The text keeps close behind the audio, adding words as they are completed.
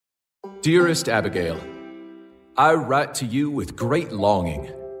Dearest Abigail, I write to you with great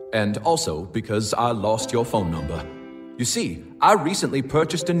longing, and also because I lost your phone number. You see, I recently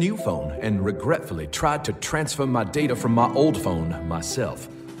purchased a new phone and regretfully tried to transfer my data from my old phone myself.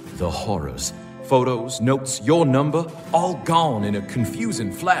 The horrors. Photos, notes, your number, all gone in a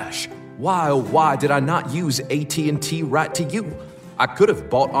confusing flash. Why, oh why did I not use AT&T Right to You? I could have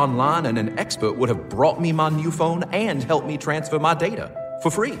bought online and an expert would have brought me my new phone and helped me transfer my data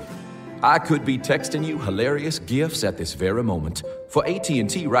for free. I could be texting you hilarious gifts at this very moment, for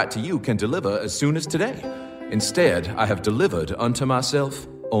AT&T Right to You can deliver as soon as today. Instead, I have delivered unto myself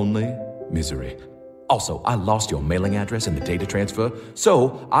only misery. Also, I lost your mailing address in the data transfer,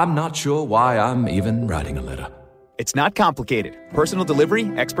 so I'm not sure why I'm even writing a letter. It's not complicated. Personal delivery,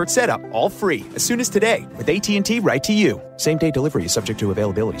 expert setup, all free. As soon as today with AT&T Right to You. Same-day delivery is subject to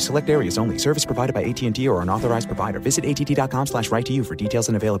availability. Select areas only. Service provided by AT&T or an authorized provider. Visit att.com/right to you for details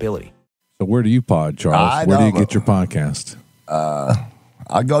and availability. So where do you pod, Charles? Where do you get your podcast?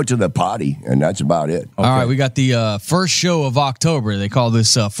 I go to the potty, and that's about it. Okay. All right, we got the first show of October. They call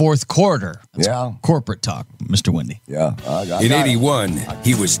this fourth quarter. That's corporate talk, Mr. Wendy. Yeah. In 81,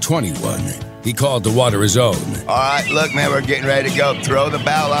 he was 21. He called the water his own. All right, look, man, we're getting ready to go. Throw the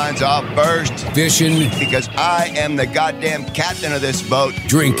bow lines off first. Fishing. Because I am the goddamn captain of this boat.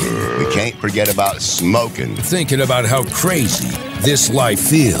 Drinking. We can't forget about smoking. Thinking about how crazy this life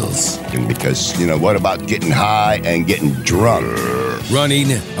feels. And because, what about getting high and getting drunk?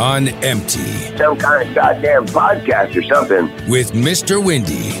 Running on empty. Some kind of goddamn podcast or something. With Mr.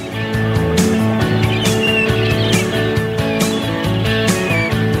 Windy.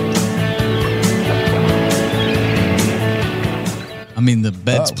 I mean, the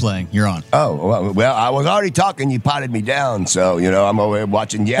bed's playing. You're on. Oh, well, I was already talking. You potted me down. So, I'm over here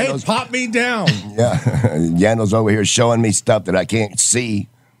watching Yandels. Hey, pop me down. Yeah. Yandels over here showing me stuff that I can't see.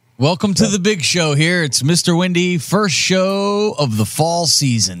 Welcome to the big show here. It's Mr. Windy, first show of the fall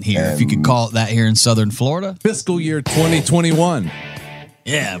season here, if you could call it that here in Southern Florida. Fiscal year 2021.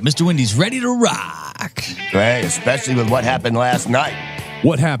 Yeah, Mr. Windy's ready to rock. Hey, especially with what happened last night.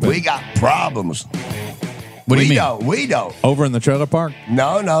 What happened? We got problems. What do you mean? We don't. Over in the trailer park?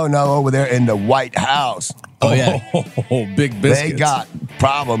 No, over there in the White House. Oh, yeah. Oh, big biscuits. They got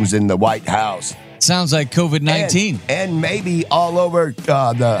problems in the White House. Sounds like COVID-19. And maybe all over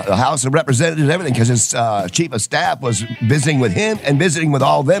the House of Representatives and everything, because his chief of staff was visiting with him and visiting with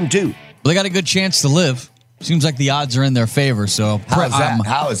all of them, too. Well, they got a good chance to live. Seems like the odds are in their favor. So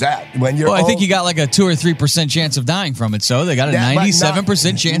How is that? When you're I think you got like a 2 or 3% chance of dying from it. So they got a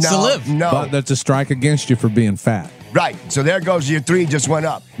 97% chance to live. No, but that's a strike against you for being fat. Right. So there goes your 3 just went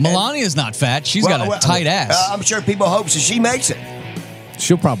up. Melania's not fat. She's got a tight ass. I'm sure people hope so she makes it.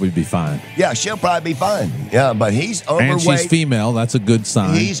 She'll probably be fine. Yeah, she'll probably be fine. Yeah, but he's overweight. And she's female. That's a good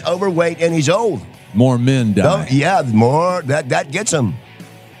sign. He's overweight and he's old. More men die. More. That gets him.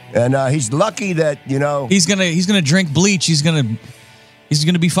 And he's lucky that, he's gonna drink bleach. He's gonna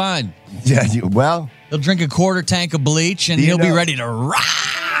be fine. Yeah, he'll drink a quarter tank of bleach and he'll be ready to rock.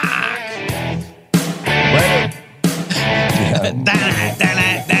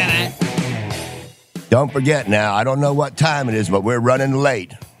 Don't forget now, I don't know what time it is, but we're running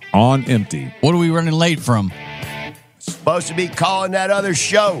late. On empty. What are we running late from? Supposed to be calling that other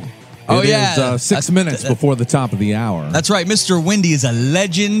show. It is 6 minutes before the top of the hour. That's right. Mr. Windy is a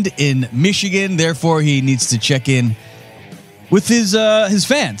legend in Michigan. Therefore, he needs to check in with his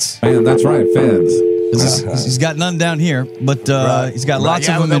fans. Man, that's right, fans. He's got none down here, but he's got lots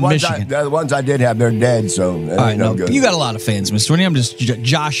of them in Michigan. The ones I did have, they're dead, so all right, good. You got a lot of fans, Mr. Windy. I'm just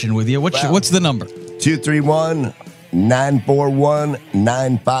joshing with you. What's the number?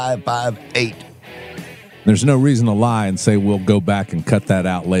 231-941-9558. There's no reason to lie and say we'll go back and cut that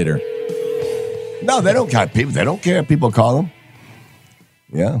out later. No, they don't care. They don't care if people call them.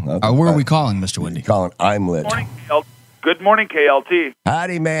 Yeah. Where are we calling, Mr. Windy? Calling I'm Lit. Good morning, KLT.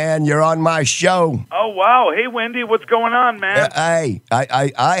 Howdy, man. You're on my show. Oh, wow. Hey, Wendy, what's going on, man? Hey,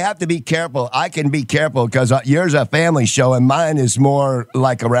 I have to be careful. I can be careful because yours a family show and mine is more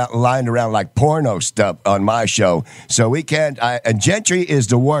like lined around like porno stuff on my show. So we can't. And Gentry is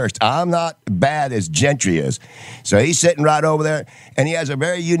the worst. I'm not bad as Gentry is. So he's sitting right over there, and he has a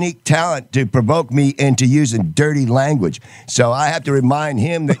very unique talent to provoke me into using dirty language. So I have to remind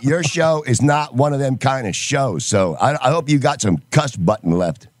him that your show is not one of them kind of shows. So I hope you got some cuss button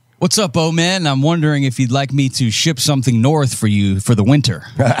left. What's up, man? I'm wondering if you'd like me to ship something north for you for the winter.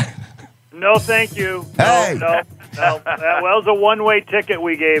 No, thank you. Hey. No. That was a one-way ticket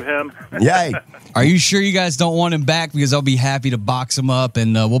we gave him. Yay. Are you sure you guys don't want him back? Because I'll be happy to box him up,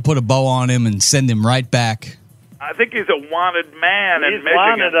 and we'll put a bow on him and send him right back. I think he's a wanted man in He's Michigan.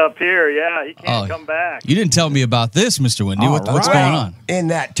 wanted up here. Yeah, he can't come back. You didn't tell me about this, Mr. Windy. What's going on? In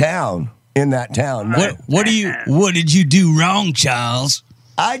that town. What did you do wrong, Charles?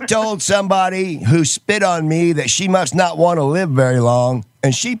 I told somebody who spit on me that she must not want to live very long,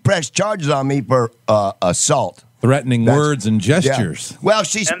 and she pressed charges on me for assault. Threatening words and gestures. Yeah. Well,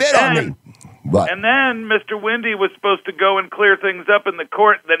 she spit on me. But, and then Mr. Windy was supposed to go and clear things up in the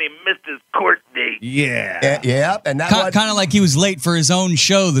court, then he missed his court date. Yeah. Yeah, and that kind of like he was late for his own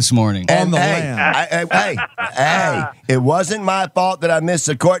show this morning. And hey, it wasn't my fault that I missed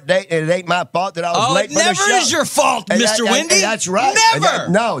the court date, and it ain't my fault that I was late for the show. It never is your fault, Mr. Windy. That's right. Never.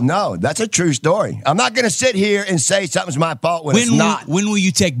 No, that's a true story. I'm not going to sit here and say something's my fault when it's not. When will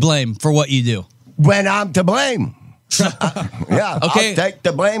you take blame for what you do? When I'm to blame. Yeah, okay. I'll take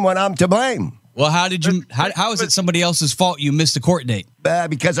the blame when I'm to blame. Well, how is it somebody else's fault you missed a court date?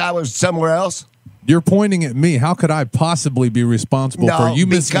 Because I was somewhere else. You're pointing at me. How could I possibly be responsible for you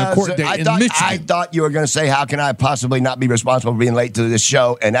missing a court date in Michigan? I thought you were going to say, how can I possibly not be responsible for being late to this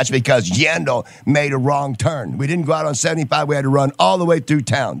show? And that's because Yandel made a wrong turn. We didn't go out on 75. We had to run all the way through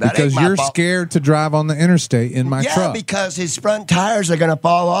town. Because you're scared to drive on the interstate in my truck. Yeah, because his front tires are going to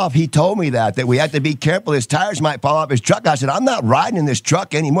fall off. He told me that we had to be careful. His tires might fall off his truck. I said, I'm not riding in this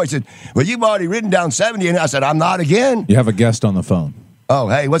truck anymore. He said, well, you've already ridden down 70. And I said, I'm not again. You have a guest on the phone. Oh,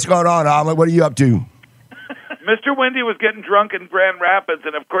 hey, what's going on, Omelet? What are you up to? Mr. Windy was getting drunk in Grand Rapids,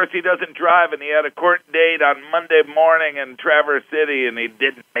 and of course he doesn't drive, and he had a court date on Monday morning in Traverse City, and he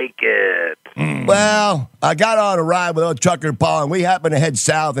didn't make it. Well, I got on a ride with old Trucker Paul, and we happened to head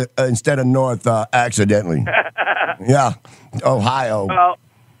south instead of north accidentally. Yeah, Ohio. Well,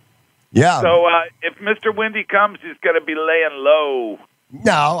 yeah. So if Mr. Windy comes, he's going to be laying low.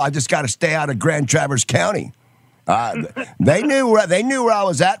 No, I just got to stay out of Grand Traverse County. They knew where I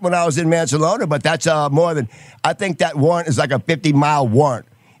was at when I was in Mansalona, but that's more than, I think that warrant is like a 50-mile warrant.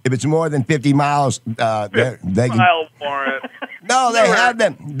 If it's more than 50 miles, they can. Mile warrant. No, they have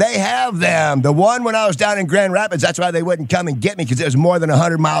them. They have them. The one when I was down in Grand Rapids, that's why they wouldn't come and get me, because it was more than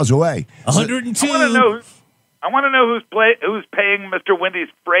 100 miles away. 102. I want to know who's paying Mr. Windy's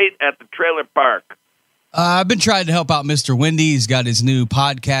freight at the trailer park. I've been trying to help out Mr. Windy. He's got his new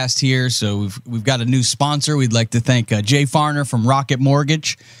podcast here, so we've got a new sponsor. We'd like to thank Jay Farner from Rocket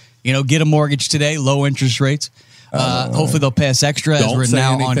Mortgage. Get a mortgage today, low interest rates. Hopefully they'll pay us extra as we're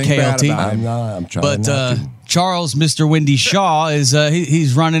now on KLT. I'm trying not to. Charles, Mr. Windy Shaw, is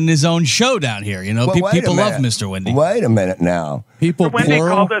he's running his own show down here. People love Mr. Windy. Wait a minute now. People Mr. Windy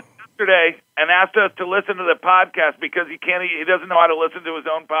called us yesterday and asked us to listen to the podcast because he doesn't know how to listen to his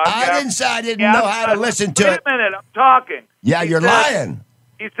own podcast. I didn't know how to listen to it. Wait a minute, I'm talking. Yeah, you're lying.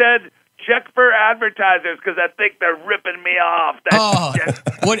 He said, check for advertisers because I think they're ripping me off.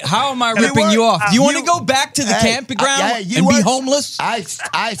 How am I ripping you off? Do you want to go back to the campground and be homeless? I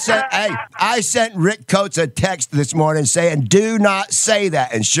sent Rick Coates a text this morning saying, do not say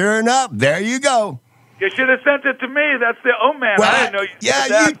that. And sure enough, there you go. You should have sent it to me. That's the man. Well, I didn't know you said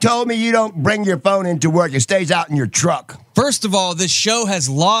that. You told me you don't bring your phone into work. It stays out in your truck. First of all, this show has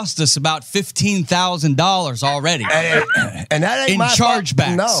lost us about $15,000 already. And that ain't in my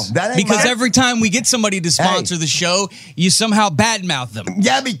chargebacks. No, that ain't because every time we get somebody to sponsor the show, you somehow badmouth them.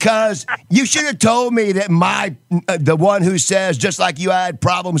 Yeah, because you should have told me that the one who says just like you had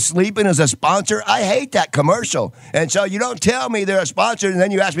problems sleeping is a sponsor. I hate that commercial. And so you don't tell me they're a sponsor, and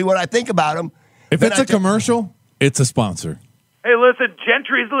then you ask me what I think about them. If it's a commercial, it's a sponsor. Hey, listen,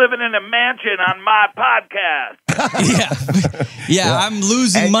 Gentry's living in a mansion on my podcast. Yeah, I'm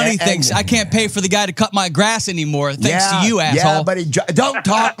losing money. Thanks. I can't pay for the guy to cut my grass anymore. Thanks to you, asshole. Yeah, but don't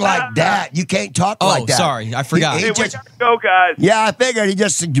talk like that. You can't talk like that. Oh, sorry. I forgot. Hey, we gotta go, guys. Yeah, I figured he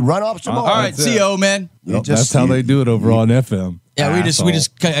just run off some more. All right, see you, man. That's how they do it over on FM. Yeah, we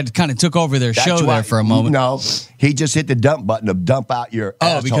just kind of took over their show there for a moment. No, he just hit the dump button to dump out your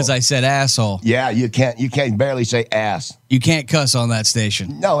asshole. Because I said asshole. Yeah, you can't barely say ass. You can't cuss on that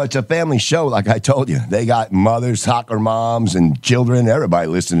station. No, it's a family show, like I told you. They got mothers, soccer moms, and children, everybody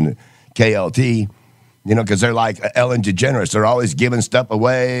listening to KLT, because they're like Ellen DeGeneres. They're always giving stuff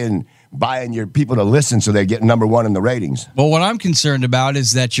away and buying your people to listen so they get number one in the ratings. Well, what I'm concerned about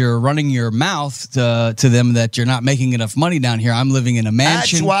is that you're running your mouth to them that you're not making enough money down here. I'm living in a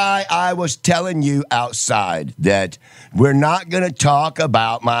mansion. That's why I was telling you outside that we're not going to talk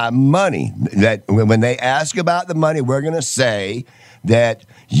about my money. That when they ask about the money, we're going to say that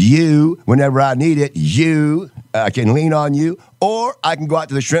whenever I need it, I can lean on you, or I can go out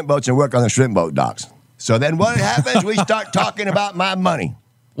to the shrimp boats and work on the shrimp boat docks. So then what happens? We start talking about my money.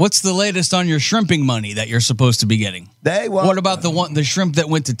 What's the latest on your shrimping money that you're supposed to be getting? What about the shrimp that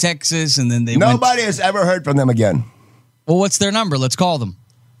went to Texas and then Nobody has ever heard from them again. Well, what's their number? Let's call them.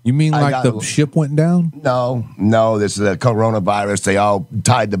 You mean like the ship went down? No. This is the coronavirus. They all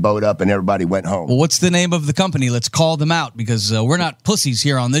tied the boat up and everybody went home. Well, what's the name of the company? Let's call them out because we're not pussies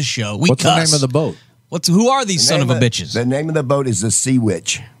here on this show. What's the name of the boat? Who are these son of a bitches? The name of the boat is the Sea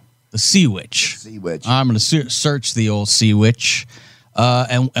Witch. The Sea Witch. Sea Witch. I'm going to search the old Sea Witch.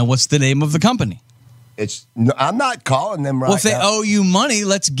 And what's the name of the company? I'm not calling them right now. Well, if they owe you money,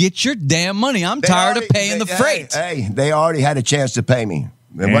 let's get your damn money. I'm tired of paying the freight. Hey, they already had a chance to pay me.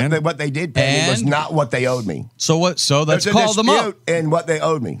 And what they did pay me was not what they owed me. So what? So let's call them up. And what they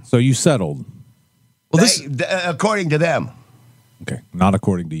owed me. So you settled. Well, according to them. Okay, not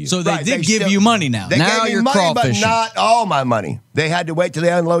according to you. So they did give you money now. They now gave me you're money, crawfishing. but not all my money. They had to wait till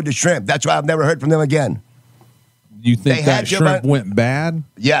they unload the shrimp. That's why I've never heard from them again. You think that shrimp went bad?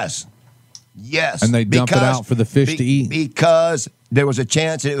 Yes. And they dumped it out for the fish to eat? Because there was a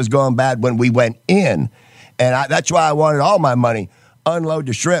chance that it was going bad when we went in. And that's why I wanted all my money. Unload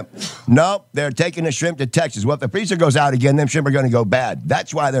the shrimp. Nope, they're taking the shrimp to Texas. Well, if the freezer goes out again, them shrimp are going to go bad.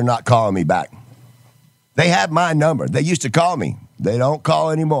 That's why they're not calling me back. They have my number. They used to call me. They don't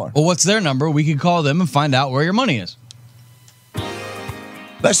call anymore. Well, what's their number? We could call them and find out where your money is.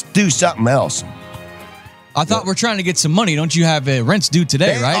 Let's do something else. I thought we're trying to get some money. Don't you have rents due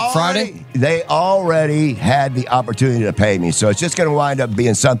today, right? Friday? They already had the opportunity to pay me, so it's just going to wind up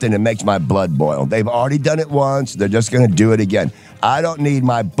being something that makes my blood boil. They've already done it once. They're just going to do it again. I don't need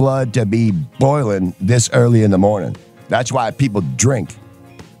my blood to be boiling this early in the morning. That's why people drink.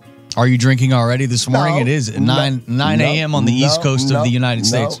 Are you drinking already this morning? No, it is 9 a.m. on the East Coast of the United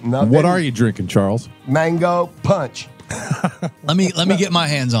States. What are you drinking, Charles? Mango punch. Let me get my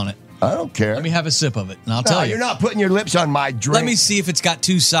hands on it. I don't care. Let me have a sip of it, and I'll tell you. You're not putting your lips on my drink. Let me see if it's got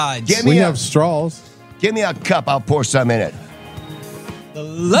two sides. We have straws. Give me a cup. I'll pour some in it. The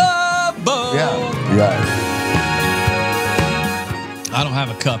Love Boat. Yeah. I don't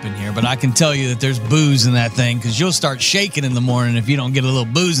have a cup in here, but I can tell you that there's booze in that thing because you'll start shaking in the morning if you don't get a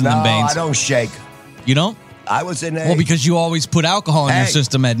little booze in them veins. I don't shake. You don't? I was in a... Well, because you always put alcohol in your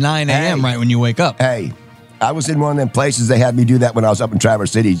system at 9 a.m. right when you wake up. Hey, I was in one of them places. They had me do that when I was up in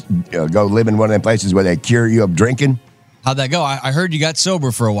Traverse City. Go live in one of them places where they cure you of drinking. How'd that go? I heard you got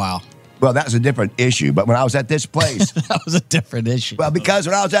sober for a while. Well, that was a different issue. But when I was at this place... That was a different issue. Well, because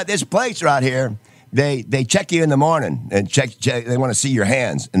when I was at this place right here, they check you in the morning and check. They want to see your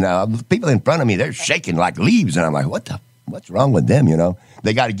hands. And people in front of me, they're shaking like leaves. And I'm like, what's wrong with them, you know?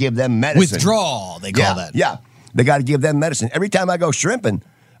 They got to give them medicine. Withdrawal, they call that. Yeah, they got to give them medicine. Every time I go shrimping,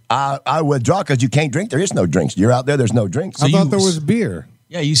 I withdraw because you can't drink. There is no drinks. You're out there, there's no drinks. So I thought there was beer.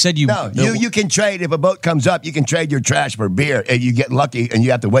 Yeah, you said you... No, you can trade. If a boat comes up, you can trade your trash for beer. And you get lucky, and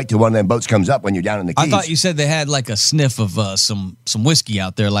you have to wait till one of them boats comes up when you're down in the Keys. I thought you said they had like a sniff of some whiskey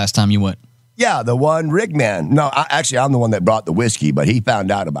out there last time you went. Yeah, the one rig man. No, I'm the one that brought the whiskey, but he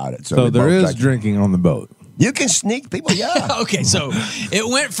found out about it. So there is drinking on the boat. You can sneak people, yeah. Okay, so it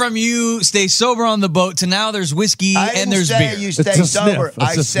went from you stay sober on the boat to now there's whiskey and there's beer. I didn't say you stay sober.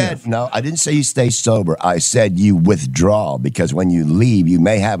 I said, no, I didn't say you stay sober. I said you withdraw because when you leave, you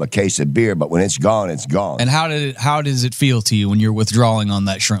may have a case of beer, but when it's gone, it's gone. And how does it feel to you when you're withdrawing on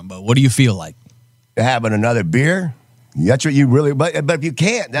that shrimp boat? What do you feel like? Having another beer? That's what you really, but if you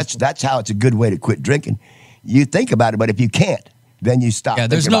can't, that's how it's a good way to quit drinking. You think about it, but if you can't, then you stop. Yeah,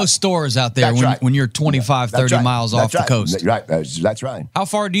 there's no stores out there when you're 25, 30 miles off the coast. Right, that's right. How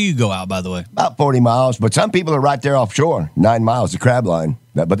far do you go out, by the way? About 40 miles, but some people are right there offshore, 9 miles, the crab line.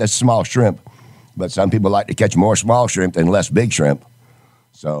 But that's small shrimp. But some people like to catch more small shrimp than less big shrimp.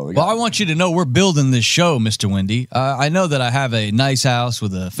 So, well, I want you to know we're building this show, Mr. Windy. I know that I have a nice house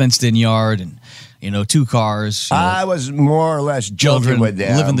with a fenced-in yard and 2 cars. I was more or less joking with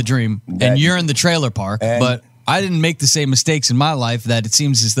them. Living the dream. And you're in the trailer park, but I didn't make the same mistakes in my life that it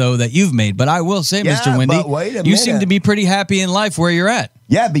seems as though that you've made. But I will say, Mr. Windy, you seem to be pretty happy in life where you're at.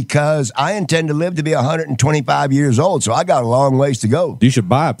 Yeah, because I intend to live to be 125 years old, so I got a long ways to go. You should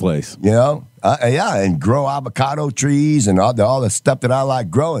buy a place. And grow avocado trees and all the stuff that I like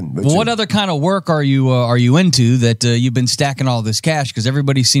growing. Well, what other kind of work are you into that you've been stacking all this cash? Because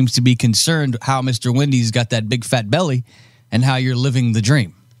everybody seems to be concerned how Mr. Windy's got that big fat belly and how you're living the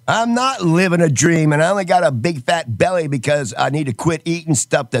dream. I'm not living a dream, and I only got a big fat belly because I need to quit eating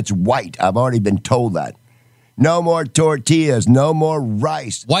stuff that's white. I've already been told that. No more tortillas, no more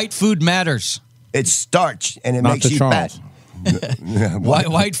rice. White food matters. It's starch, and it makes you fat.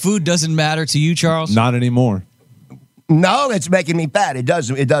 White food doesn't matter to you, Charles? Not anymore. No, it's making me fat. It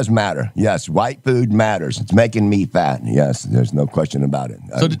does matter. Yes, white food matters. It's making me fat. Yes, there's no question about it.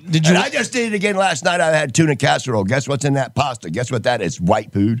 So did you? And I just did it again last night. I had tuna casserole. Guess what's in that pasta? Guess what that is?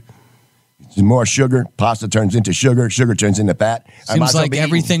 White food. It's more sugar. Pasta turns into sugar. Sugar turns into fat. Seems like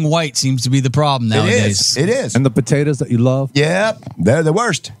everything white seems to be the problem nowadays. It is. And the potatoes that you love? Yeah, they're the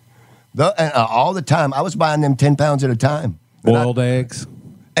worst. All the time. I was buying them 10 pounds at a time. Boiled eggs.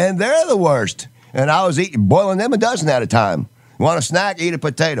 And they're the worst. And I was boiling them a dozen at a time. Want a snack? Eat a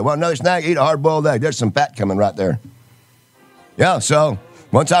potato. Want another snack? Eat a hard-boiled egg. There's some fat coming right there. Yeah, so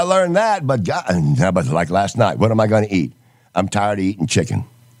once I learned that, but like last night, what am I going to eat? I'm tired of eating chicken.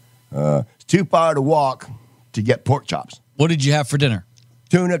 It's too far to walk to get pork chops. What did you have for dinner?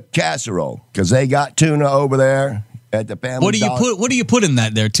 Tuna casserole, because they got tuna over there at the family. What do you put in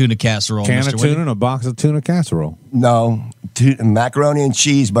that there tuna casserole? Can Mr. of tuna and a box of tuna casserole. No, macaroni and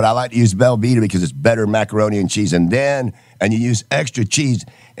cheese, but I like to use Velveeta because it's better macaroni and cheese. And you use extra cheese,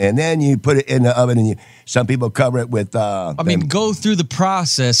 and then you put it in the oven, and some people cover it with. Go through the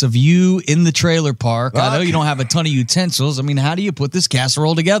process of you in the trailer park. I know you don't have a ton of utensils. I mean, how do you put this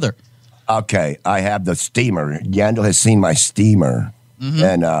casserole together? Okay, I have the steamer. Yandel has seen my steamer. Mm-hmm.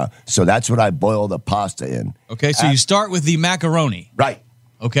 And so that's what I boil the pasta in. Okay, so you start with the macaroni. Right.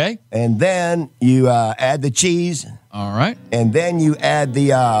 Okay. And then you add the cheese. All right. And then you add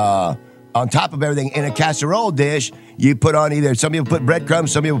the, on top of everything, in a casserole dish, you put on some people put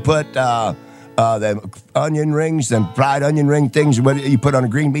breadcrumbs, some people put the onion rings, them fried onion ring things, what you put on a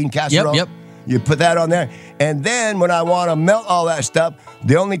green bean casserole. Yep. You put that on there. And then when I want to melt all that stuff,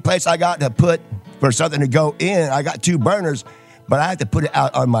 the only place I got to put for something to go in, I got 2 burners, but I have to put it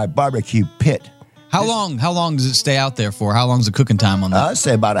out on my BBQ Pit. How long does it stay out there for? How long's the cooking time on that? I'd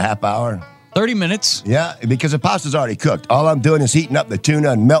say about a half hour. 30 minutes. Yeah, because the pasta's already cooked. All I'm doing is heating up the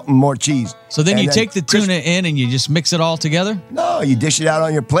tuna and melting more cheese. So then you take the tuna in and you just mix it all together? No, you dish it out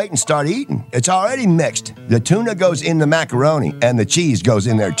on your plate and start eating. It's already mixed. The tuna goes in the macaroni and the cheese goes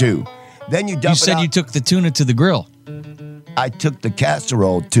in there too. Then you dump it out. You said you took the tuna to the grill. I took the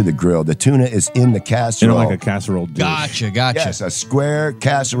casserole to the grill. The tuna is in the casserole. Like a casserole dish. Gotcha. Yes, a square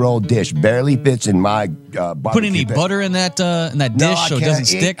casserole dish. Barely fits in my barbecue Put any pit. butter in that dish so it doesn't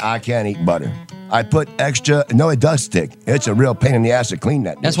stick? I can't eat butter. I put extra. No, it does stick. It's a real pain in the ass to clean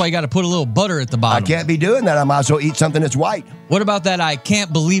that dish. That's why you got to put a little butter at the bottom. I can't be doing that. I might as well eat something that's white. What about that? I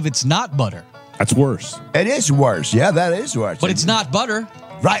can't believe it's not butter. That's worse. It is worse. Yeah, that is worse. But it's not butter.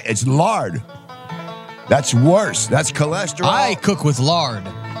 Right, it's lard. That's worse. That's cholesterol. I cook with lard.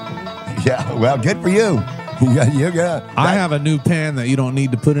 Yeah, well, good for you. You're gonna. I have a new pan that you don't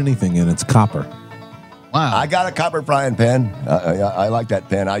need to put anything in. It's copper. Wow. I got a copper frying pan. I like that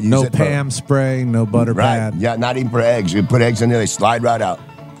pan. I use no it. Pam spray, no butter pad. Yeah, not even for eggs. You put eggs in there, they slide right out.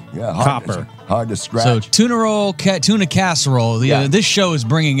 Yeah, copper. Hard to scratch. So tuna casserole. This show is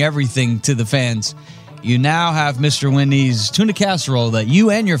bringing everything to the fans. You now have Mr. Wendy's tuna casserole that you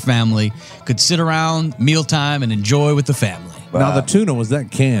and your family could sit around mealtime and enjoy with the family. Now, the tuna, was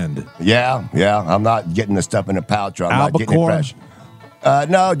that canned? Yeah. I'm not getting the stuff in a pouch, or I'm not getting it fresh.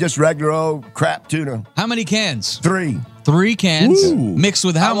 No, just regular old crap tuna. How many cans? 3. 3 cans. Ooh. Mixed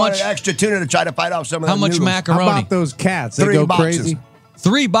with how much? Extra tuna to try to fight off some of the How much noodles. macaroni? How about those cats? They 3 go boxes. crazy.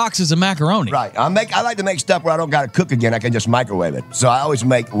 3 boxes of macaroni. Right. I like to make stuff where I don't got to cook again. I can just microwave it. So I always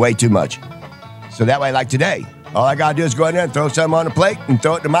make way too much. So that way, like today, all I got to do is go in there and throw something on the plate and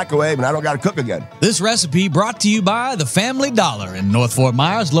throw it in the microwave, and I don't got to cook again. This recipe brought to you by the Family Dollar in North Fort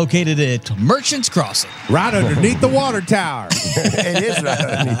Myers, located at Merchants Crossing. Right underneath the water tower. It is right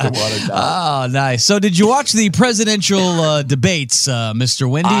underneath the water tower. Oh, nice. So did you watch the presidential debates, Mr.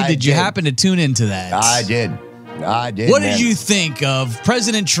 Wendy? Did you happen to tune into that? I did. What did you think of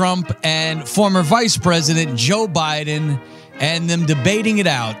President Trump and former Vice President Joe Biden and them debating it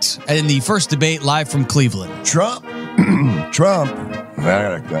out in the first debate live from Cleveland? Trump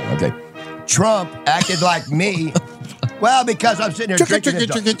acted like me. Well, because I'm sitting here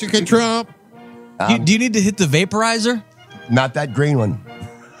drinking Trump. Do you need to hit the vaporizer? Not that green one.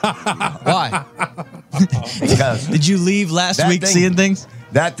 Why? Because Did you leave last week seeing things?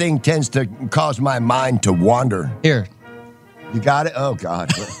 That thing tends to cause my mind to wander. Here. You got it? Oh, God.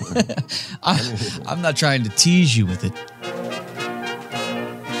 I'm not trying to tease you with it.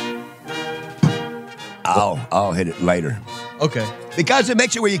 I'll hit it later. Okay. Because it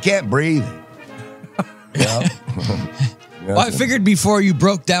makes it where you can't breathe. Yeah. Well, I figured before you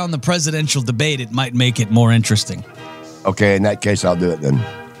broke down the presidential debate, it might make it more interesting. Okay, in that case, I'll do it then.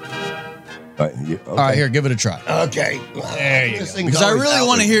 Okay. All right, here, give it a try. Okay. There you go. Because I really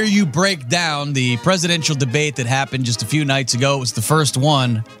want to hear you break down the presidential debate that happened just a few nights ago. It was the first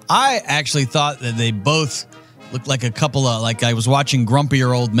one. I actually thought that they both Looked like a couple of, like I was watching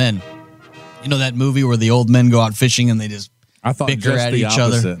Grumpier Old Men. You know that movie where the old men go out fishing and they just I thought bicker just at the each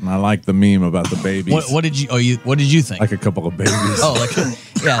opposite, other. and I like the meme about the babies. What did you? What did you think? Like a couple of babies. Oh,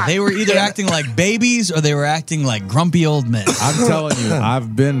 yeah, they were either acting like babies or they were acting like grumpy old men. I'm telling you,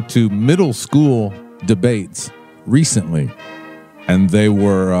 I've been to middle school debates recently, and they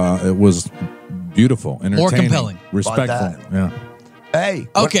were it was beautiful, entertaining, more compelling, respectful. Yeah. Hey.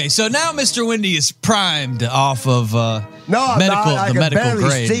 Okay, so now Mr. Wendy is primed off of No, I'm medical, not. I the can medical barely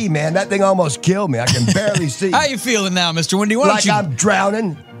grade. see, man. That thing almost killed me. I can barely see. How you feeling now, Mr. Wendy? Like I'm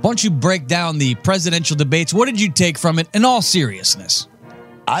drowning. Why don't you break down the presidential debates? What did you take from it in all seriousness?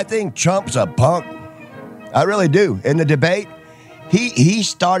 I think Trump's a punk. I really do. In the debate, he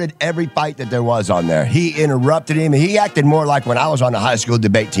started every fight that there was on there. He interrupted him. He acted more like when I was on the high school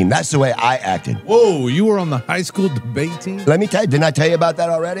debate team. That's the way I acted. Whoa, you were on the high school debate team? Let me tell you, didn't I tell you about that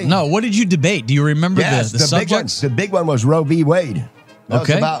already? No, what did you debate? Do you remember Yes, the big one. subjects? The big one was Roe v. Wade. That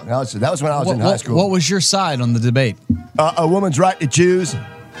Okay. was that was when I was in high school. What was your side on the debate? A woman's right to choose.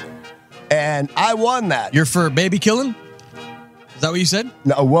 And I won that. You're for baby killing? Is that what you said?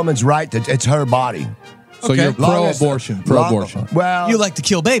 No, a woman's right to, it's her body. So Okay. you're pro-abortion. Pro-abortion. Well, You like to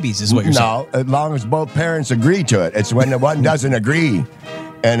kill babies, is what you're saying. no, as long as both parents agree to it. It's when the one doesn't agree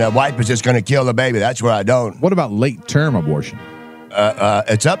and the wife is just going to kill the baby. That's where I don't. What about late-term abortion?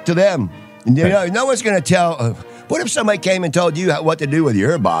 It's up to them. You know, no one's going to tell. What if somebody came and told you what to do with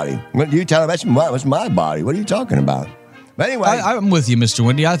your body? What you tell them that's my body? What are you talking about? But anyway, I'm with you, Mr.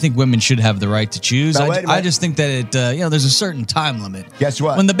 Wendy. I think women should have the right to choose. Now, wait a minute. I just think that it, there's a certain time limit. Guess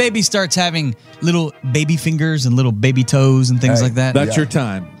what? When the baby starts having little baby fingers and little baby toes and things Hey, like that, That's your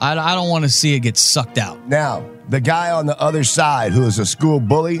time. I don't want to see it get sucked out. now the guy on the other side who was a school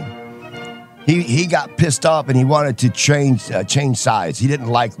bully, he got pissed off and he wanted to change sides. He didn't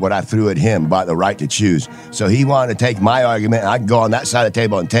like what I threw at him about the right to choose, so he wanted to take my argument and I can go on that side of the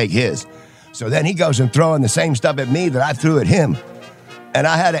table and take his. So then he goes and throwing the same stuff at me that I threw at him. And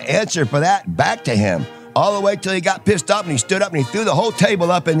I had to answer for that back to him all the way till he got pissed off and he stood up and he threw the whole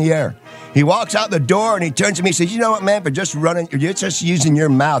table up in the air. He walks out the door and he turns to me and says, "You know what, man, for just you're just using your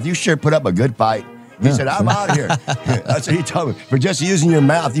mouth, you sure put up a good fight." He said, "I'm out of here." That's what he told me. For just using your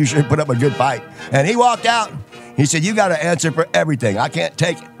mouth, you sure put up a good fight. And he walked out. He said, "You got to answer for everything. I can't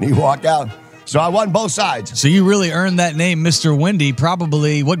take it." And he walked out. So I won both sides. So you really earned that name, Mr. Wendy.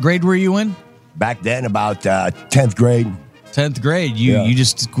 Probably, what grade were you in? Back then, about 10th grade. 10th grade. You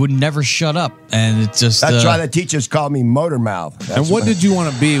just would never shut up. And it's just... That's why the teachers called me Motor Mouth. And what did you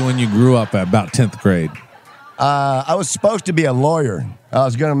want to be when you grew up at about 10th grade? I was supposed to be a lawyer. I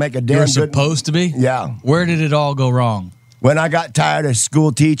was going to make a damn You were good... supposed to be? Yeah. Where did it all go wrong? When I got tired of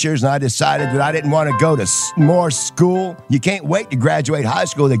school teachers and I decided that I didn't want to go to more school, you can't wait to graduate high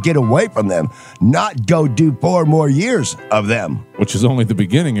school to get away from them, not go do 4 more years of them. Which is only the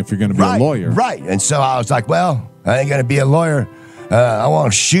beginning if you're going to be a lawyer. Right. And so I was like, well, I ain't going to be a lawyer. I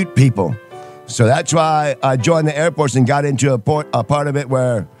want to shoot people. So that's why I joined the Air Force and got into a part of it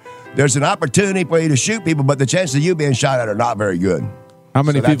where there's an opportunity for you to shoot people, but the chances of you being shot at are not very good. How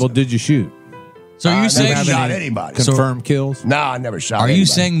many people did you shoot? So are you I saying never shot anybody. Confirmed kills? No, I never shot Are anybody. you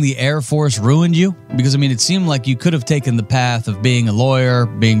saying the Air Force ruined you? Because, I mean, it seemed like you could have taken the path of being a lawyer,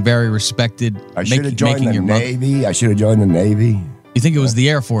 being very respected. I should have joined the your Navy. I should have joined the Navy. You think it was the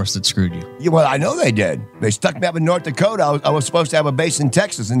Air Force that screwed you? Yeah, well, I know they did. They stuck me up in North Dakota. I was supposed to have a base in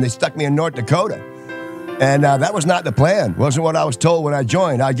Texas, and they stuck me in North Dakota. And that was not the plan. Wasn't what I was told when I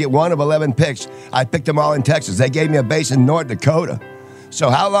joined. I'd get 1 of 11 picks. I picked them all in Texas. They gave me a base in North Dakota. So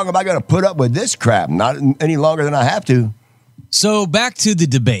how long am I going to put up with this crap? Not any longer than I have to. So back to the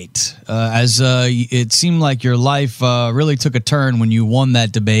debate. It seemed like your life really took a turn when you won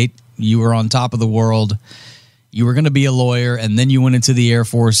that debate. You were on top of the world. You were going to be a lawyer, and then you went into the Air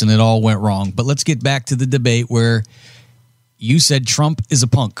Force, and it all went wrong. But let's get back to the debate where you said Trump is a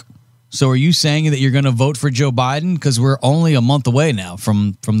punk. So are you saying that you're going to vote for Joe Biden? Because we're only a month away now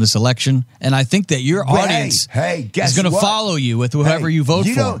from this election. And I think that your audience guess is going to what? follow you with whoever you vote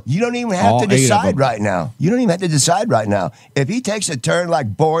for. You don't even have All to 8 of decide them. right now. You don't even have to decide right now. If he takes a turn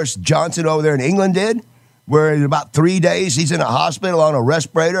like Boris Johnson over there in England did, where in about 3 days he's in a hospital on a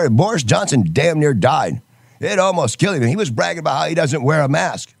respirator, and Boris Johnson damn near died. It almost killed him. He was bragging about how he doesn't wear a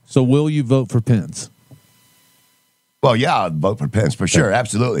mask. So will you vote for Pence? Well, yeah, I'd vote for Pence for sure.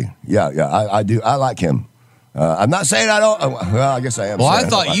 Absolutely. Yeah, I do. I like him. I'm not saying I don't. Well, I guess I am. Well, saying I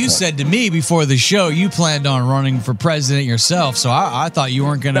thought you said to me before the show you planned on running for president yourself, so I thought you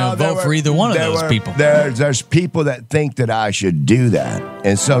weren't going to vote for either one of those people. There's people that think that I should do that.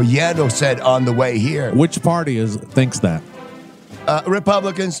 And so Yandel said on the way here. Which party thinks that?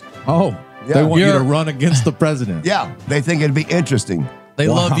 Republicans. Oh. Yeah. They want you to run against the president. Yeah, they think it'd be interesting. They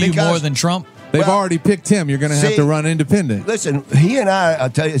love you Because- more than Trump. They've already picked him. You're going to have See, to run independent. Listen, I'll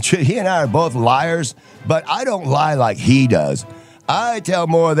tell you the truth, he and I are both liars, but I don't lie like he does. I tell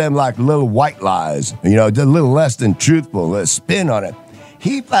more of them like little white lies, a little less than truthful, a spin on it.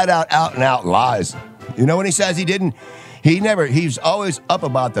 He flat out and out lies. You know when he says he didn't? He's always up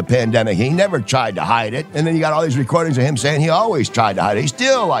about the pandemic. He never tried to hide it. And then you got all these recordings of him saying he always tried to hide it. He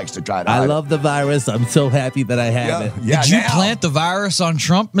still likes to try to hide it. I love the virus. I'm so happy that I have it. Yeah, Did you plant the virus on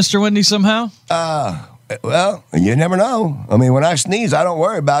Trump, Mr. Wendy, somehow? Well, you never know. I mean, when I sneeze, I don't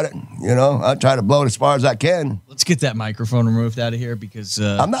worry about it. I try to blow it as far as I can. Let's get that microphone removed out of here because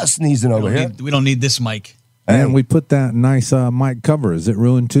I'm not sneezing over here. We don't need this mic. And we put that nice mic cover. Is it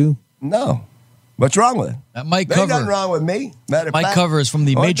ruined too? No. What's wrong with it? That mic There's cover. nothing wrong with me. Matter of Mic fact, cover is from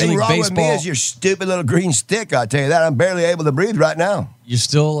the Major League Baseball. Wrong with me Baseball. is your stupid little green stick. I tell you that. I'm barely able to breathe right now. You're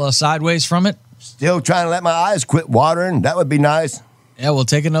still sideways from it? Still trying to let my eyes quit watering. That would be nice. Yeah, we'll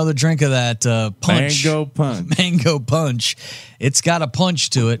take another drink of that punch. Mango punch. Mango punch. It's got a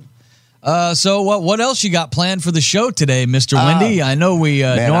punch to it. So what else you got planned for the show today, Mr. Wendy? I know we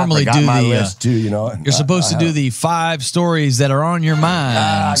normally I forgot do my the list too. You're supposed to do the 5 stories that are on your mind.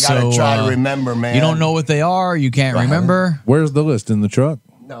 I gotta try to remember, man. You don't know what they are. You can't remember. Where's the list in the truck?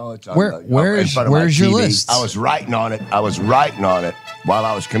 No, it's on Where's in front of my your TV. list? I was writing on it. While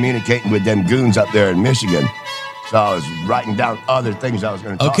I was communicating with them goons up there in Michigan. So I was writing down other things I was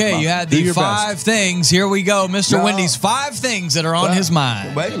going to talk about. Okay, you had the 5 things. Here we go, Mr. No. Wendy's 5 things that are on his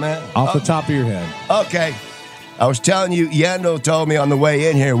mind. Wait a minute. Off the top of your head. Okay. I was telling you, Yandel told me on the way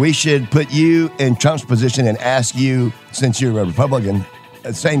in here, we should put you in Trump's position and ask you, since you're a Republican,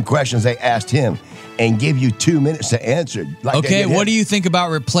 the same questions they asked him and give you 2 minutes to answer. Okay, what do you think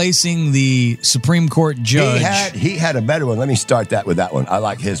about replacing the Supreme Court judge? He had a better one. Let me start that with that one. I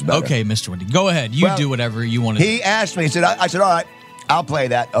like his better. Okay, Mr. Wendy, go ahead. You do whatever you want to do. He asked me, I said, all right, I'll play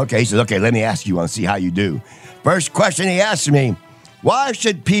that. Okay, he says, okay, let me ask you one, see how you do. First question he asked me, why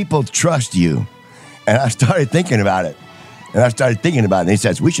should people trust you? And I started thinking about it. And he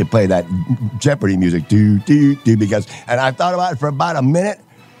says, we should play that Jeopardy music, because, and I thought about it for about a minute,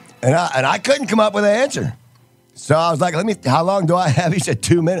 and I couldn't come up with an answer. So I was like, how long do I have? He said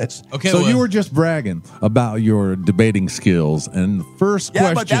 2 minutes. Okay. So you were just bragging about your debating skills. And the first question.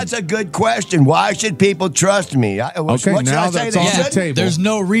 Yeah, but that's a good question. Why should people trust me? What should I say? That's on the table. There's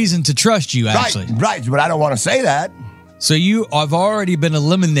no reason to trust you, actually. Right, but I don't want to say that. So you have already been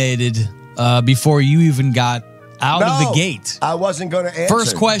eliminated before you even got out of the gate. I wasn't going to answer.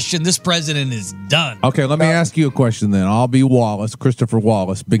 First question, this president is done. Okay, let me ask you a question then. I'll be Wallace, Christopher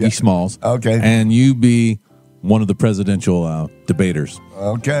Wallace, Biggie Smalls. Okay. And you be one of the presidential debaters.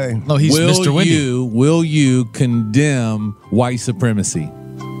 Okay. No, he's Mr. Wendy. Will you condemn white supremacy?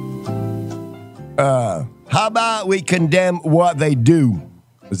 How about we condemn what they do?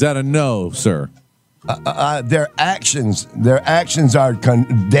 Is that a no, sir? Their actions are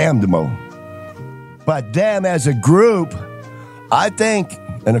condemnable. But them as a group, I think,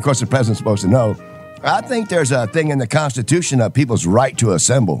 and of course the president's supposed to know, I think there's a thing in the Constitution of people's right to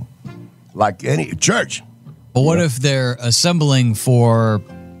assemble, like any church. But what if they're assembling for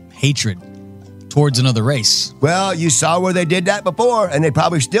hatred towards another race? Well, you saw where they did that before, and they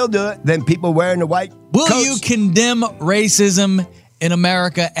probably still do it. Then people wearing the white Will coats. you condemn racism in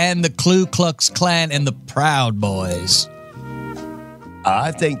America and the Ku Klux Klan and the Proud Boys?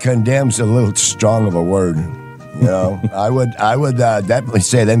 I think condemn's a little strong of a word. I would definitely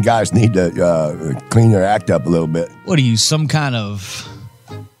say them guys need to clean their act up a little bit. What are you, some kind of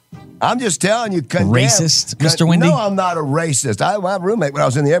I'm just telling you, condemn. Racist, Mr. Wendy? No, I'm not a racist. My roommate when I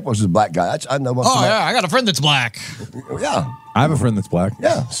was in the Air Force was a black guy. I know most of my- I got a friend that's black. Yeah. I have a friend that's black.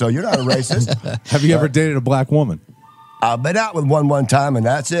 Yeah, so you're not a racist. Have you ever dated a black woman? I've been out with one time, and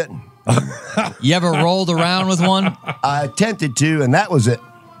that's it. You ever rolled around with one? I attempted to, and that was it.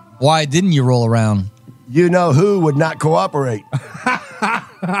 Why didn't you roll around? You know who would not cooperate?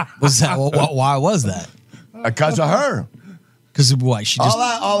 Was that why was that? Because of her. Because why? She just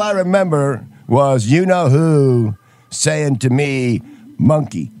All I remember was you know who saying to me,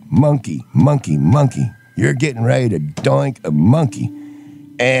 monkey, monkey, monkey, monkey. You're getting ready to doink a monkey.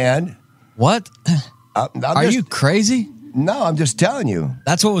 And what? Are you crazy? No, I'm just telling you.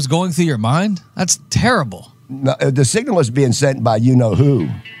 That's what was going through your mind? That's terrible. No, the signal was being sent by you know who.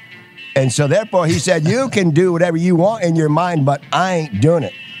 And so therefore he said, you can do whatever you want in your mind, but I ain't doing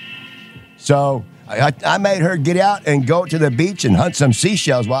it. So I made her get out and go to the beach and hunt some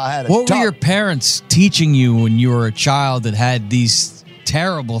seashells while I had a What talk. were your parents teaching you when you were a child that had these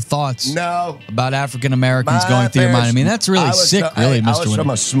terrible thoughts No. about African Americans My going through your mind. I mean, that's really I was sick, fro- really, I Mr. was from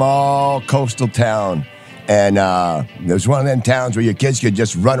Winnie. a small coastal town, and it was one of them towns where your kids could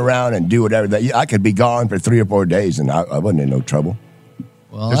just run around and do whatever. I could be gone for 3 or 4 days, and I wasn't in no trouble.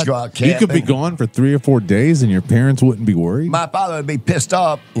 Well, Just go out You camping. could be gone for 3 or 4 days and your parents wouldn't be worried. My father would be pissed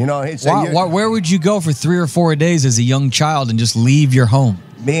off. You know, he'd say, where would you go for 3 or 4 days as a young child and just leave your home?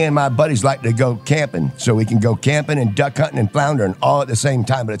 me and my buddies like to go camping, so we can go camping and duck hunting and floundering all at the same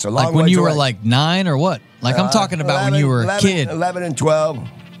time. But it's a long Like when ways you were away. like 9 or what? Like I'm talking about when you were a kid. 11 and 12.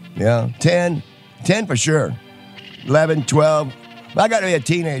 Yeah, 10 for sure. 11, 12. I got to be a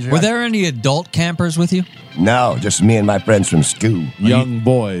teenager. Were there any adult campers with you? No, just me and my friends from school. Young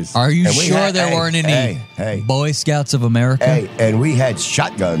boys. Are you And we sure had- there weren't any hey. Boy Scouts of America? Hey, and we had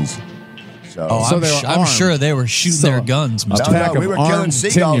shotguns. So, Oh, So they were I'm armed. sure they were shooting So- their guns, Mr. A pack we of were killing armed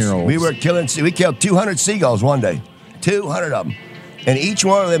seagulls. 10-year-olds. We killed 200 seagulls one day. 200 of them. And each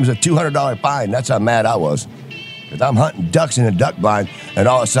one of them was a $200 fine. That's how mad I was. Because I'm hunting ducks in a duck blind, and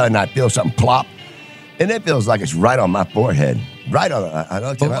all of a sudden I feel something plop. And it feels like it's right on my forehead. Right on. I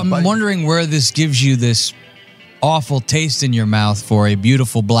don't But I'm wondering where this gives you this awful taste in your mouth for a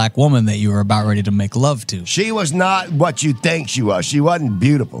beautiful black woman that you were about ready to make love to. She was not what you think she was. She wasn't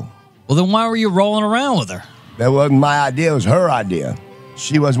beautiful. Well, then why were you rolling around with her? That wasn't my idea. It was her idea.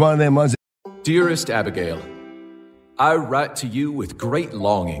 She was one of them ones. Dearest Abigail, I write to you with great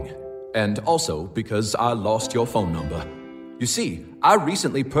longing, and also because I lost your phone number. You see, I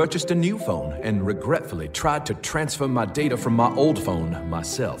recently purchased a new phone and regretfully tried to transfer my data from my old phone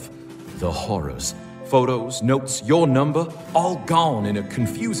myself. The horrors. Photos, notes, your number, all gone in a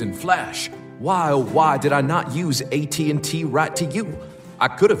confusing flash. Why, oh why did I not use AT&T Right to You? I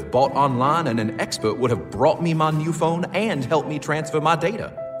could have bought online and an expert would have brought me my new phone and helped me transfer my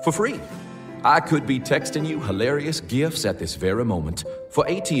data for free. I could be texting you hilarious gifts at this very moment, for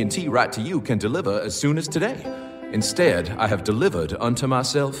AT&T Right to You can deliver as soon as today. Instead, I have delivered unto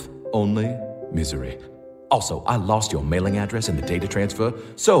myself only misery. Also, I lost your mailing address in the data transfer,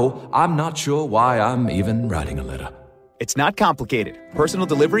 so I'm not sure why I'm even writing a letter. It's not complicated. Personal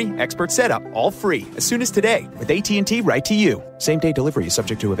delivery, expert setup, all free. As soon as today with AT&T Right to You. Same-day delivery is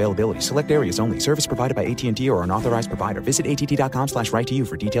subject to availability. Select areas only. Service provided by AT&T or an authorized provider. Visit att.com/right to you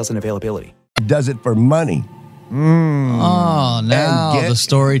for details and availability. Does it for money. Oh, now get- the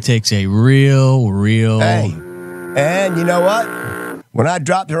story takes a real Hey, and you know what? When I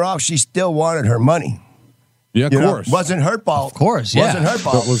dropped her off, she still wanted her money. Yeah, of You know, course. wasn't her fault. Of course, yeah. Wasn't her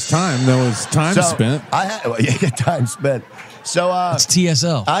fault. It was time. There was time So, spent. I had time spent. So It's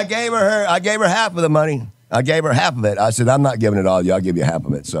TSL. I gave her half of the money. I gave her half of it. I said, I'm not giving it all to you. I'll give you half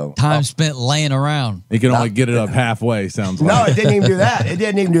of it. So Time spent laying around. You can only get it up halfway, sounds No, like. it didn't even do that. It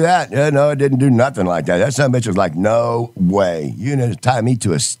didn't even do that. No, it didn't do nothing like that. That son of a bitch was like, no way. You need to tie me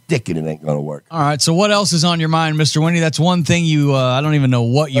to a stick and it ain't going to work. All right, so what else is on your mind, Mr. Winnie? That's one thing you, I don't even know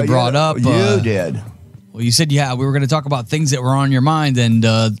what you brought up. You did. Well, you said, yeah, we were going to talk about things that were on your mind, and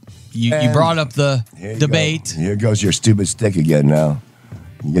you brought up the Here you debate. go. Here goes your stupid stick again now.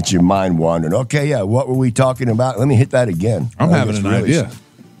 You get your mind wandering. Okay, yeah, what were we talking about? Let me hit that again. I'm I think having it's an really- idea.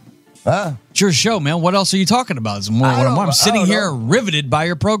 Huh? It's your show, man. What else are you talking about? I'm sitting here riveted by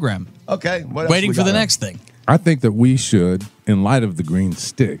your program, Okay. What else waiting we for the got? next thing. I think that we should, in light of the green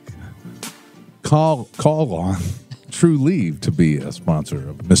stick, call on True Leave to be a sponsor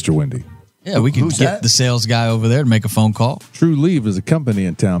of Mr. Wendy. Yeah, we could Who's get that? the sales guy over there to make a phone call. True Leave is a company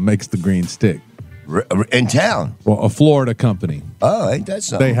in town, makes the green stick. In town. Well, a Florida company. Oh, ain't that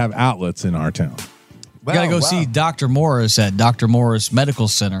something? They have outlets in our town. You got to go see Dr. Morris at Dr. Morris Medical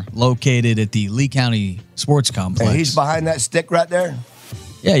Center, located at the Lee County Sports Complex. And he's behind that stick right there?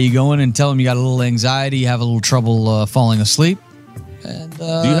 Yeah, you go in and tell him you got a little anxiety, you have a little trouble falling asleep. And Do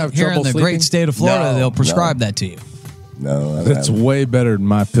you have here in trouble the sleeping? great state of Florida, No, they'll prescribe no. that to you. No. That's way better than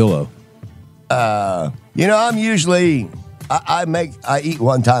my pillow. You know, I'm usually, I eat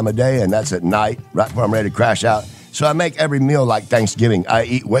one time a day, and that's at night, right before I'm ready to crash out. So I make every meal like Thanksgiving. I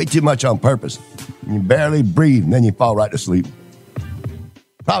eat way too much on purpose. You barely breathe, and then you fall right to sleep.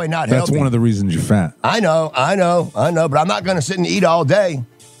 Probably not That's healthy. one of the reasons you're fat. I know, but I'm not going to sit and eat all day.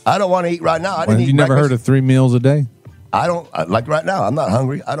 I don't want to eat right now. I didn't Have eat you never breakfast. heard of 3 meals a day? I don't, like right now, I'm not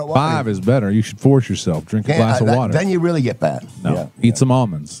hungry. I don't want 5 is better. You should force yourself. Drink a Can't- glass of water. Then you really get fat. No, Yeah. eat some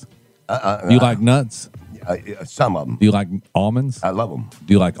almonds. Do you like nuts? Some of them. Do you like almonds? I love them.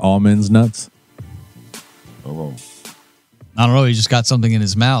 Do you like almonds nuts? Oh. I don't know, he just got something in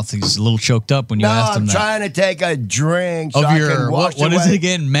his mouth. He's a little choked up when you No, asked him I'm that. trying to take a drink so Of I your, can wash what is away. it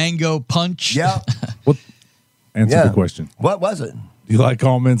again? Mango punch? Yeah. Answer Yeah. the question. What was it? Do you like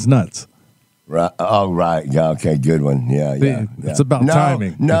almonds nuts? Right. Oh, right. Yeah. Okay. Good one. Yeah. Yeah. It's about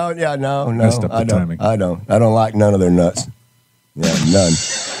timing. No. Messed up the I don't. timing. I don't like none of their nuts. Yeah. None.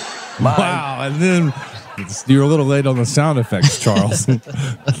 Mine. Wow. And then you're a little late on the sound effects, Charles.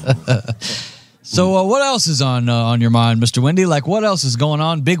 So what else is on your mind, Mr. Wendy? Like, what else is going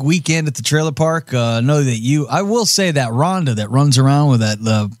on? Big weekend at the trailer park. I know that I will say that Rhonda that runs around with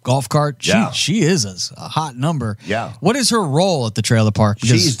that golf cart, she is a hot number. Yeah. What is her role at the trailer park?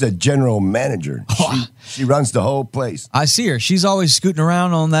 Because she's the general manager. She runs the whole place. I see her. She's always scooting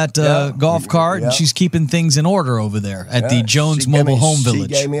around on that golf cart, and she's keeping things in order over there at the Jones Mobile Home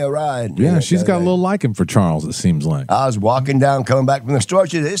Village. She gave me a ride. Yeah, she's got a little liking for Charles, it seems like. I was walking down, coming back from the store.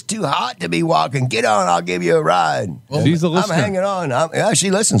 She said, "It's too hot to be walking. Get on, I'll give you a ride." Well, she's a listener. I'm hanging on.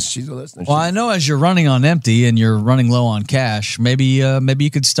 She listens. She's a listener. Well, I know as you're running on empty and you're running low on cash, maybe you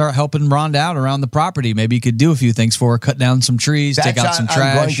could start helping Rhonda out around the property. Maybe you could do a few things for her, cut down some trees, take out some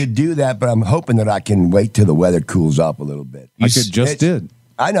trash. I'm going to do that, but I'm hoping that I can wait till the weather cools up a little bit. Did.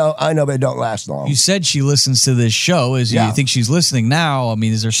 I know, but it don't last long. You said she listens to this show. You think she's listening now? I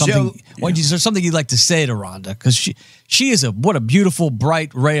mean, is there something? Is there something you'd like to say to Rhonda? Because she is what a beautiful,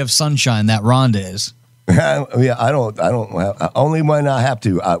 bright ray of sunshine that Rhonda is. Yeah, I don't. Only when I have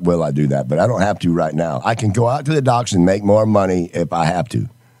to will I do that, but I don't have to right now. I can go out to the docks and make more money if I have to,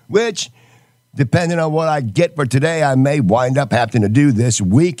 which, depending on what I get for today, I may wind up having to do this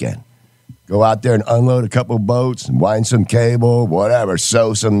weekend. Go out there and unload a couple boats, and wind some cable, whatever,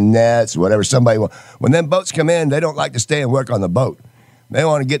 sew some nets, whatever somebody wants. When them boats come in, they don't like to stay and work on the boat. They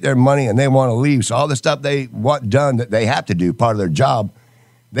want to get their money and they want to leave. So all the stuff they want done that they have to do, part of their job,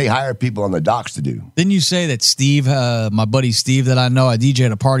 they hire people on the docks to do. Didn't you say that Steve, my buddy Steve that I know, I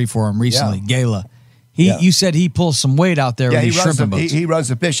DJ'd a party for him recently, Gala. You said he pulls some weight out there with these shrimping boats. He runs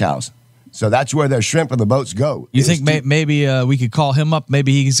the fish house. So that's where their shrimp and the boats go. You think maybe we could call him up?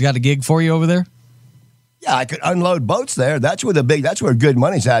 Maybe he's got a gig for you over there? Yeah, I could unload boats there. That's where good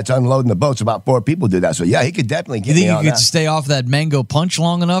money's at. It's unloading the boats. About 4 people do that. So yeah, he could definitely get me on that. You think you could stay off that mango punch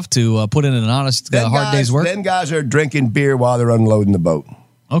long enough to put in an honest, hard day's work? Them guys are drinking beer while they're unloading the boat.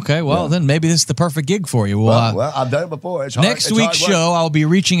 Okay, well, then maybe this is the perfect gig for you. Well, I've done it before. It's hard. Next week's show, I'll be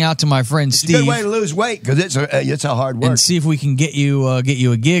reaching out to my friend Steve. It's a good way to lose weight because it's a hard work. And see if we can get you a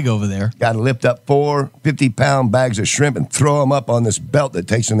gig over there. Got to lift up 4 50-pound bags of shrimp and throw them up on this belt that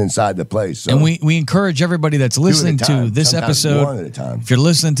takes them inside the place. So and we encourage everybody that's listening to this episode. One at a time. If you're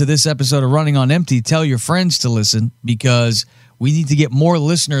listening to this episode of Running on Empty, tell your friends to listen because we need to get more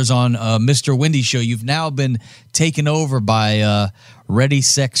listeners on Mr. Wendy's show. You've now been taken over by Ready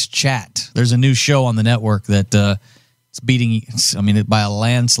Sex Chat. There's a new show on the network that it's beating, by a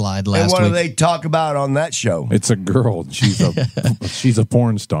landslide last week. And what do they talk about on that show? It's a girl. She's a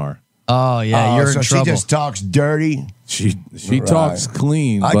porn star. Oh, yeah, you're in trouble. She just talks dirty? She talks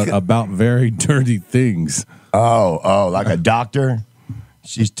clean, but about very dirty things. Oh, like a doctor?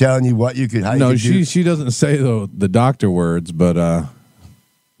 She's telling you what you could. She doesn't say the doctor words, but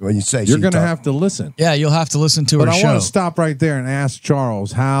when you say you're going to have to listen. Yeah, you'll have to listen to her show. But I want to stop right there and ask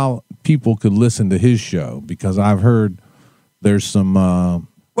Charles how people could listen to his show because I've heard there's some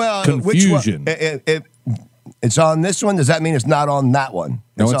confusion. It's on this one. Does that mean it's not on that one?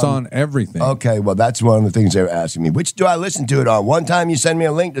 No, it's on everything. Okay, well, that's one of the things they were asking me. Which do I listen to it on? One time you send me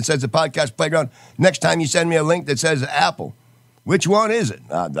a link that says the Podcast Playground. Next time you send me a link that says Apple. Which one is it?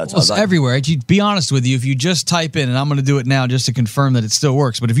 It's everywhere. To be honest with you, if you just type in, and I'm going to do it now just to confirm that it still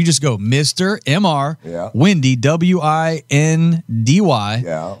works, but if you just go Mr. M.R. Wendy, WINDY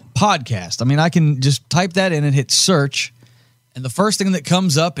podcast. I can just type that in and hit search, and the first thing that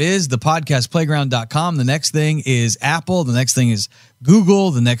comes up is the podcastplayground.com. The next thing is Apple. The next thing is Google.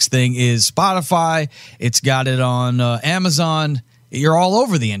 The next thing is Spotify. It's got it on Amazon. You're all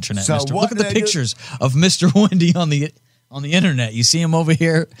over the internet, mister. Look at the pictures of Mr. Wendy on the internet. You see him over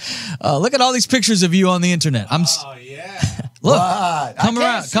here. Look at all these pictures of you on the internet. Yeah. Look, come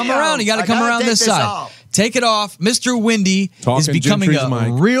around. You got to come around this side. Off. Take it off. Mr. Wendy is becoming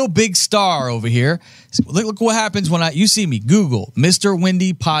a real big star over here. So look what happens when you see me. Google Mr.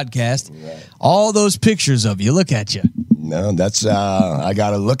 Wendy podcast. Right. All those pictures of you. Look at you. No, that's I got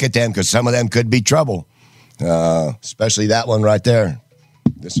to look at them because some of them could be trouble. Especially that one right there.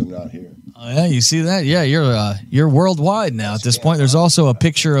 This one right here. Oh, yeah, you see that? Yeah, you're worldwide now at this point. There's also a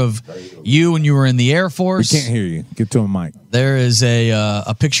picture of you when you were in the Air Force. We can't hear you. Get to a mic. There is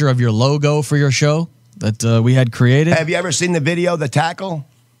a picture of your logo for your show that we had created. Have you ever seen the video, The Tackle?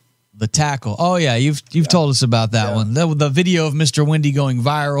 The Tackle. Oh, yeah, you've told us about that one. The video of Mr. Wendy going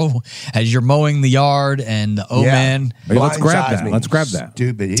viral as you're mowing the yard and, man. Hey, let's grab that.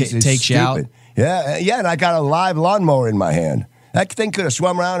 Stupid. Takes you out. Yeah, and I got a live lawnmower in my hand. That thing could have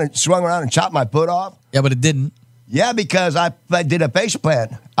swung around and chopped my foot off. Yeah, but it didn't. Yeah, because I did a face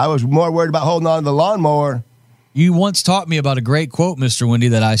plant. I was more worried about holding on to the lawnmower. You once taught me about a great quote, Mr. Wendy,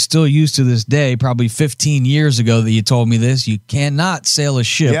 that I still use to this day, probably 15 years ago that you told me this. You cannot sail a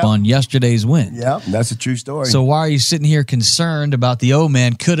ship on yesterday's wind. Yeah, that's a true story. So why are you sitting here concerned about the old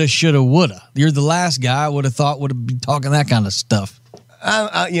man coulda, shoulda, woulda? You're the last guy I would have thought would have been talking that kind of stuff.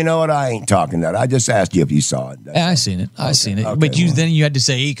 You know what? I ain't talking that. I just asked you if you saw it. Yeah, I seen it. I seen it. Okay, But then you had to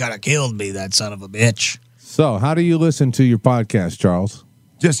say, he could have killed me, that son of a bitch. So, how do you listen to your podcast, Charles?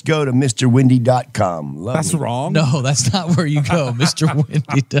 Just go to MrWindy.com. That's wrong. No, that's not where you go,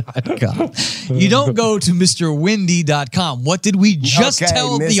 MrWindy.com. You don't go to MrWindy.com. What did we just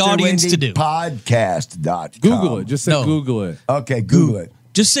tell the audience to do? Podcast.com. Google it. Just say Google it. Okay, Google it.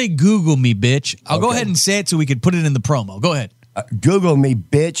 Just say Google me, bitch. I'll go ahead and say it so we could put it in the promo. Go ahead. Google me,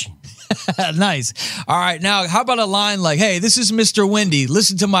 bitch. Nice. All right. Now, how about a line like, hey, this is Mr. Wendy.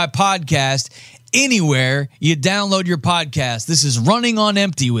 Listen to my podcast anywhere you download your podcast. This is Running on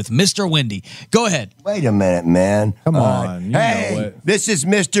Empty with Mr. Wendy. Go ahead. Wait a minute, man. Come on. You hey, know it. This is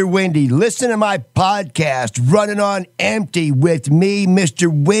Mr. Wendy. Listen to my podcast, Running on Empty with me, Mr.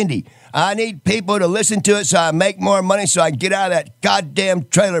 Wendy. I need people to listen to it so I make more money so I can get out of that goddamn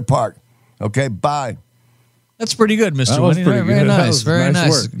trailer park. Okay, bye. That's pretty good, Mr. That was Wendy. pretty Very good. That nice. was Very nice nice.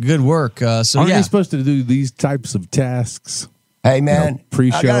 work. Good work. Aren't you supposed to do these types of tasks? Hey, man,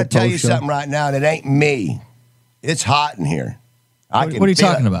 pre-show, I got to tell you post-show? something right now that ain't me. It's hot in here. What are you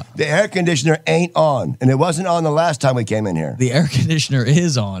talking about? The air conditioner ain't on, and it wasn't on the last time we came in here. The air conditioner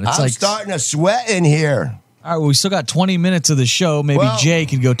is on. It's I'm starting to sweat in here. All right, well, we still got 20 minutes of the show. Maybe Jay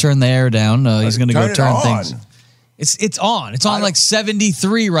could go turn the air down. He's going to go turn things. It's on. It's on like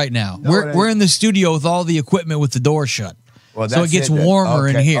 73 right now. We're in the studio with all the equipment with the door shut. Well, so it gets warmer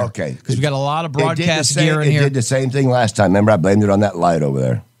in here. Okay. Because we got a lot of broadcast gear in here. It did the same thing last time. Remember, I blamed it on that light over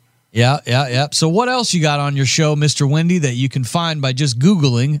there. Yeah. So what else you got on your show, Mr. Wendy, that you can find by just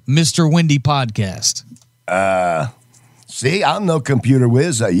Googling Mr. Wendy Podcast? See, I'm no computer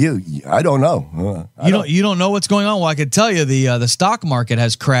whiz. I don't know. You don't know what's going on? Well, I could tell you the stock market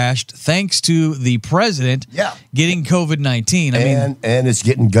has crashed thanks to the president getting COVID-19. And it's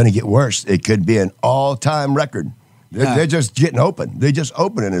going to get worse. It could be an all-time record. They're just getting open. They just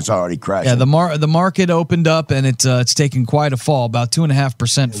open and it's already crashing. Yeah, the market opened up and it's taken quite a fall, about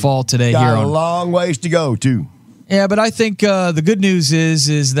 2.5% fall today. Got a long ways to go too. Yeah, but I think the good news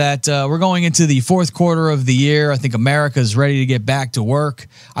is that we're going into the fourth quarter of the year. I think America is ready to get back to work.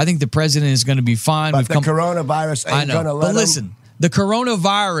 I think the president is going to be fine. But the coronavirus ain't going to let But listen, the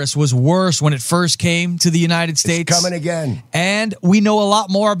coronavirus was worse when it first came to the United States. It's coming again. And we know a lot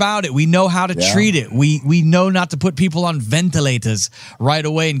more about it. We know how to treat it. We know not to put people on ventilators right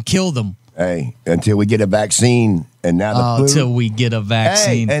away and kill them. Hey, until we get a vaccine. And now the flu. Until we get a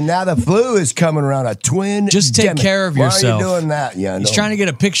vaccine. Hey, and now the flu is coming around, a twin. Just take care of yourself. Why are you doing that? Yeah, He's trying to get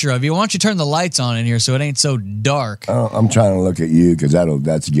a picture of you. Why don't you turn the lights on in here so it ain't so dark? I'm trying to look at you because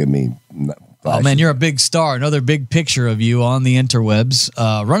that's give me. Oh, man, you're a big star. Another big picture of you on the interwebs,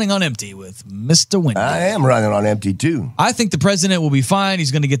 running on empty with Mr. Wendy. I am running on empty, too. I think the president will be fine.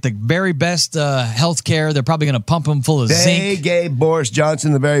 He's going to get the very best health care. They're probably going to pump him full of zinc. They gave Boris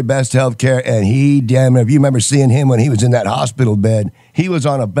Johnson the very best health care, and if you remember seeing him when he was in that hospital bed, he was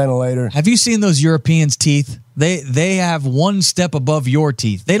on a ventilator. Have you seen those Europeans' teeth? They have one step above your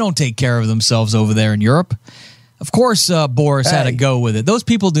teeth. They don't take care of themselves over there in Europe. Of course, Boris had to go with it. Those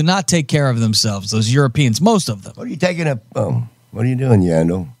people do not take care of themselves, those Europeans, most of them. What are you taking what are you doing,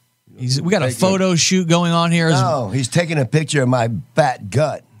 Yandel? We got a photo shoot going on here. No, he's taking a picture of my fat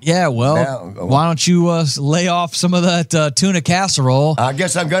gut. Yeah, well, why don't you lay off some of that tuna casserole? I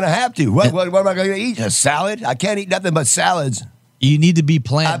guess I'm going to have to. What am I going to eat? A salad? I can't eat nothing but salads. You need to be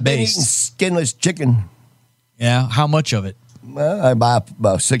plant-based. I've been eating skinless chicken. Yeah, how much of it? Well, I buy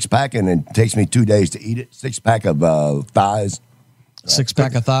a six-pack, and it takes me 2 days to eat it. Six-pack of thighs.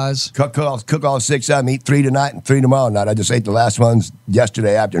 Six-pack of thighs? Cook all six of them, eat 3 tonight and 3 tomorrow night. I just ate the last ones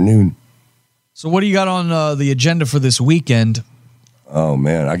yesterday afternoon. So what do you got on the agenda for this weekend? Oh,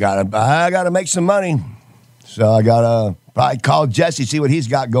 man, I gotta make some money. So I gotta probably call Jesse, see what he's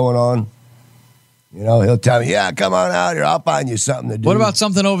got going on. You know, he'll tell me, yeah, come on out here. I'll find you something to do. What about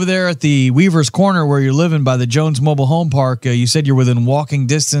something over there at the Weaver's Corner where you're living by the Jones Mobile Home Park? You said you're within walking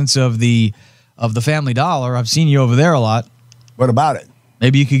distance of the Family Dollar. I've seen you over there a lot. What about it?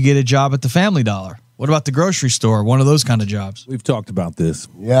 Maybe you could get a job at the Family Dollar. What about the grocery store? One of those kind of jobs. We've talked about this.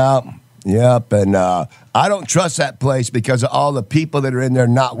 Yeah. Yep. And I don't trust that place because of all the people that are in there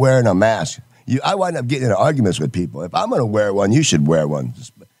not wearing a mask. I wind up getting into arguments with people. If I'm going to wear one, you should wear one.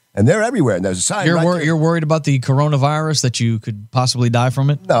 And they're everywhere. And there's a sign. You're worried about the coronavirus, that you could possibly die from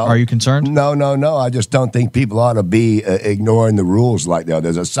it? No. Are you concerned? No. I just don't think people ought to be ignoring the rules like that.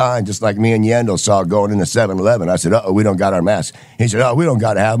 There's a sign just like me and Yandel saw going into 7-Eleven. I said, we don't got our masks. He said, we don't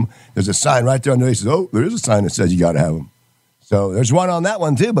got to have them. There's a sign right there. And he says, there is a sign that says you got to have them. So there's one on that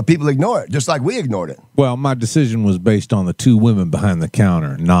one, too, but people ignore it, just like we ignored it. Well, my decision was based on the two women behind the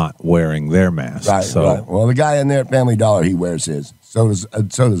counter not wearing their masks. Right. Well, the guy in there at Family Dollar, he wears his. So does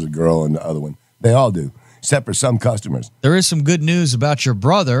a girl in the other one. They all do, except for some customers. There is some good news about your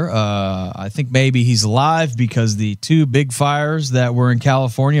brother. I think maybe he's alive because the two big fires that were in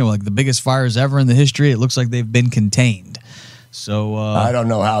California, like the biggest fires ever in the history, it looks like they've been contained. So I don't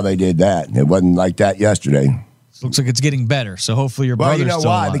know how they did that. It wasn't like that yesterday. Looks like it's getting better. So hopefully your brother's still still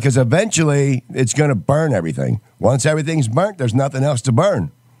why? alive. Because eventually it's going to burn everything. Once everything's burnt, there's nothing else to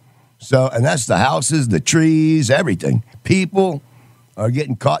burn. So, and that's the houses, the trees, everything. People are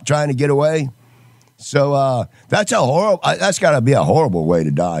getting caught trying to get away. So that's got to be a horrible way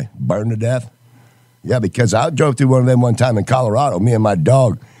to die. Burn to death. Yeah, because I drove through one of them one time in Colorado, me and my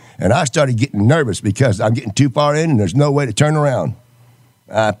dog, and I started getting nervous because I'm getting too far in and there's no way to turn around.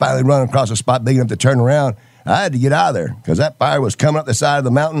 I finally run across a spot big enough to turn around. I had to get out of there because that fire was coming up the side of the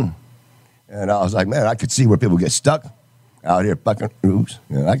mountain. And I was like, man, I could see where people get stuck out here fucking. Oops.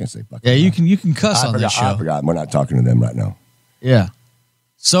 Yeah, I can say fucking. Yeah, you can cuss on this show. I forgot. We're not talking to them right now. Yeah.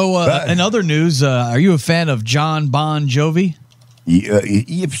 So in other news, are you a fan of John Bon Jovi?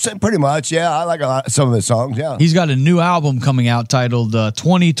 Pretty much, yeah. I like some of his songs, yeah. He's got a new album coming out titled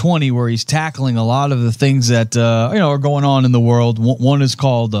 2020 where he's tackling a lot of the things that are going on in the world. One is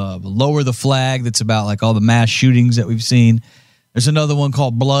called Lower the Flag, that's about like all the mass shootings that we've seen. There's another one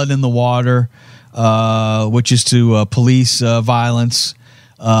called Blood in the Water, which is to police violence.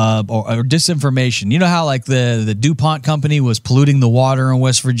 Or disinformation. You know how like the DuPont company was polluting the water in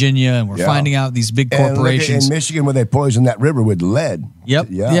West Virginia, and we're finding out these big corporations. In Michigan, where they poisoned that river with lead. Yep.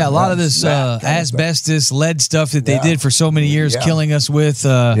 Yeah, a lot of this asbestos, lead stuff that they did for so many years, killing us with.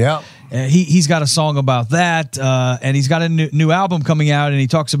 He's got a song about that, and he's got a new album coming out, and he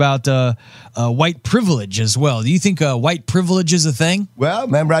talks about white privilege as well. Do you think white privilege is a thing? Well,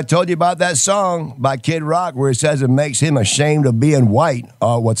 remember I told you about that song by Kid Rock where it says it makes him ashamed of being white,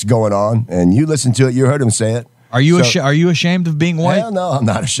 what's going on, and you listened to it, you heard him say it. Are you ashamed of being white? Hell no, I'm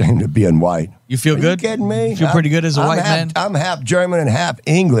not ashamed of being white. You feel good? You kidding me? You feel pretty good as a white man? I'm half German and half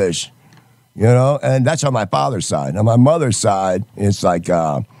English, and that's on my father's side. On my mother's side, it's like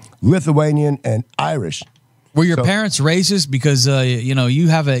Lithuanian and Irish. Were your parents racist? Because you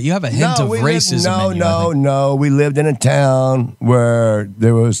have a hint of racism. No. We lived in a town where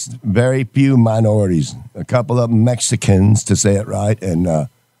there was very few minorities. A couple of Mexicans, to say it right, and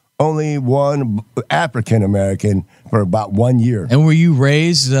only one African American for about 1 year. And were you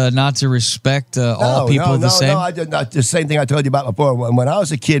raised not to respect all people the same? No, I did not. The same thing I told you about before. When I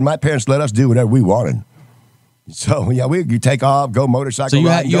was a kid, my parents let us do whatever we wanted. So yeah, we could take off, go motorcycle. So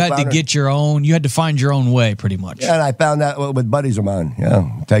you had to get your own. You had to find your own way, pretty much. Yeah, and I found that with buddies of mine. Yeah,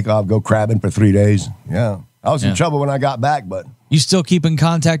 take off, go crabbing for 3 days. Yeah, I was in trouble when I got back, but you still keep in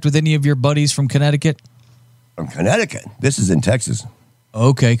contact with any of your buddies from Connecticut? From Connecticut? This is in Texas.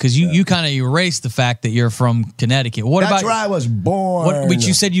 Okay, because you kind of erased the fact that you're from Connecticut. That's where I was born. But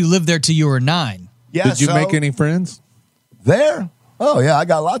you said you lived there till you were 9. Yeah. Did you make any friends there? Oh, yeah, I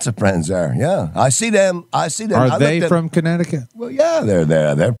got lots of friends there, yeah. I see them. Are they from Connecticut? Well, yeah, they're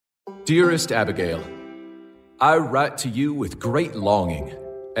there. Dearest Abigail, I write to you with great longing,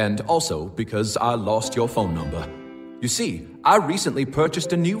 and also because I lost your phone number. You see, I recently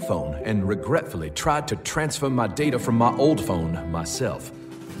purchased a new phone and regretfully tried to transfer my data from my old phone myself.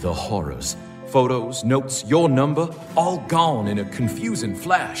 The horrors. Photos, notes, your number, all gone in a confusing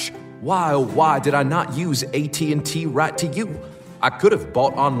flash. Why, oh why did I not use AT&T Right to You? I could have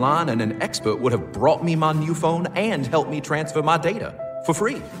bought online and an expert would have brought me my new phone and helped me transfer my data for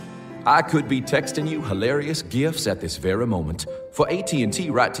free. I could be texting you hilarious gifts at this very moment, for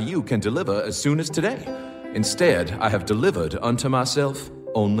AT&T Right to You can deliver as soon as today. Instead, I have delivered unto myself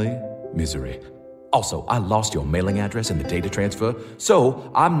only misery. Also, I lost your mailing address in the data transfer,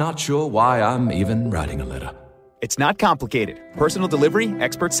 so I'm not sure why I'm even writing a letter. It's not complicated. Personal delivery,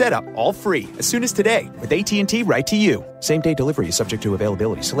 expert setup, all free. As soon as today with AT&T Right to You. Same-day delivery is subject to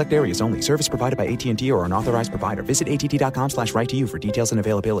availability. Select areas only. Service provided by AT&T or an authorized provider. Visit att.com/right-to-you for details and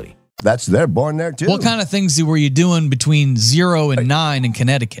availability. They're born there, too. What kind of things were you doing between 0 and 9 in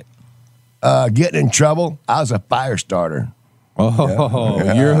Connecticut? Getting in trouble. I was a fire starter. Oh,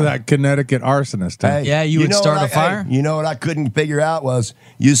 yeah. You're that Connecticut arsonist. Huh? Hey, yeah, you would start a fire? You know what I couldn't figure out was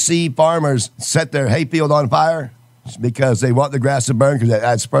you see farmers set their hayfield on fire because they want the grass to burn because it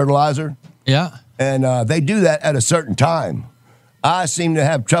adds fertilizer. Yeah. And they do that at a certain time. I seem to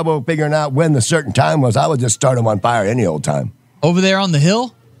have trouble figuring out when the certain time was. I would just start them on fire any old time. Over there on the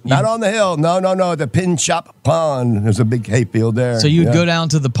hill? Not on the hill. No. The Pin Shop Pond. There's a big hayfield there. So you'd go down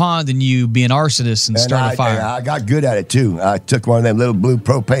to the pond and you be an arsonist and start a fire. And I got good at it, too. I took one of them little blue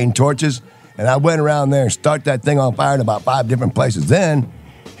propane torches, and I went around there and start that thing on fire in about 5 different places. Then,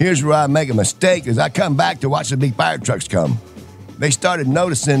 here's where I make a mistake, is I come back to watch the big fire trucks come. They started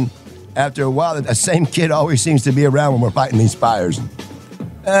noticing after a while that the same kid always seems to be around when we're fighting these fires.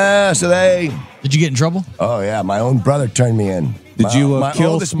 So they... Did you get in trouble? Oh, yeah. My own brother turned me in. Did you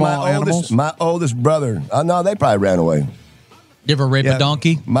kill small animals? My oldest brother. No, they probably ran away. You ever rape a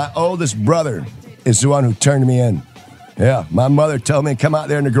donkey? My oldest brother is the one who turned me in. Yeah. My mother told me to come out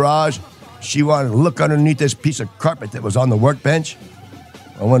there in the garage. She wanted to look underneath this piece of carpet that was on the workbench.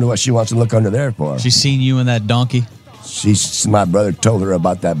 I wonder what she wants to look under there for. She's seen you and that donkey? My brother told her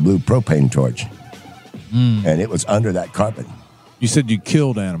about that blue propane torch. And it was under that carpet. You said you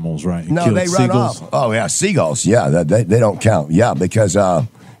killed animals, right? You no, killed they seagulls? run off. Oh, yeah, seagulls. Yeah, they don't count. Yeah, because,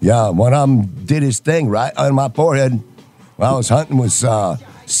 one of them did his thing right on my forehead. While I was hunting with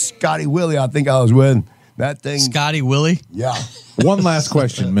Scotty Willie, I think I was with. That thing. Scotty Willie? Yeah. One last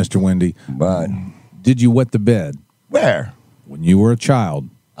question, Mr. Wendy. But did you wet the bed? Where? When you were a child.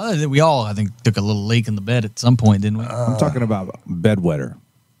 We all, I think, took a little leak in the bed at some point, didn't we? I'm talking about bedwetter.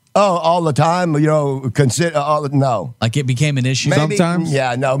 Oh, all the time? No. Like it became an issue? Maybe, sometimes?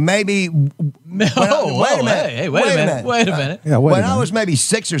 Yeah, no, maybe. No, wait a minute. Hey, wait a minute. Yeah, when I was maybe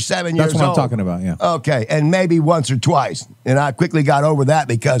 6 or 7 years old. That's what I'm talking about, yeah. Okay, and maybe once or twice. And I quickly got over that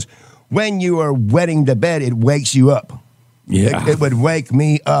because when you are wetting the bed, it wakes you up. Yeah. It would wake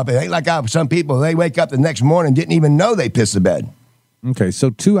me up. It ain't like some people, they wake up the next morning, didn't even know they pissed the bed. Okay,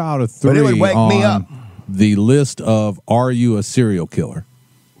 so 2 out of 3 but it would wake me up. The list of Are You a Serial Killer?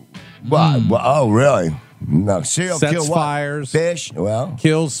 Well, oh, really? No, serial Sets kill what? fires. Fish? Well.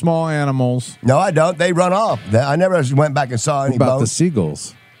 Kills small animals. No, I don't. They run off. I never went back and saw any What about bones. the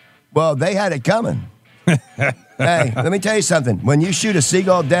seagulls? Well, they had it coming. Hey, let me tell you something. When you shoot a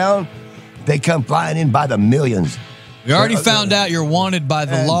seagull down, they come flying in by the millions. We already found out you're wanted by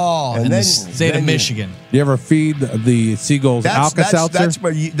the law in the state of Michigan. You ever feed the seagulls Alka-Seltzer?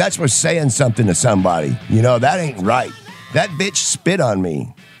 That's for saying something to somebody. You know, that ain't right. That bitch spit on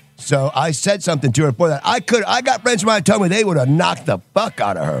me. So I said something to her for that. I got friends of mine who told me they would have knocked the fuck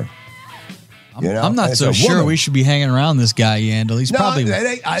out of her. I'm not so sure we should be hanging around this guy, Yandel. He's probably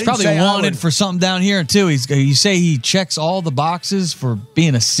wanted for something down here, too. You say he checks all the boxes for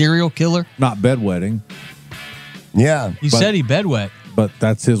being a serial killer? Not bedwetting. Yeah. He said he bedwet. But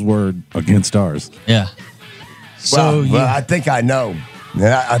that's his word against ours. Yeah. So well, I think I know.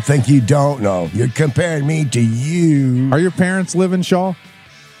 I think you don't know. You're comparing me to you. Are your parents living, Shaw?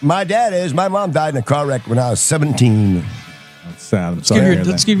 My dad is. My mom died in a car wreck when I was 17. That's sad.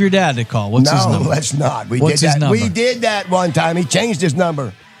 Let's give your dad a call. What's his number? No, let's not. What's his number? We did that one time. He changed his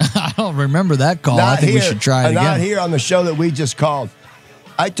number. I don't remember that call. I think we should try it again. Not here on the show that we just called.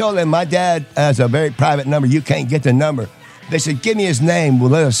 I told him my dad has a very private number. You can't get the number. They said, give me his name. We'll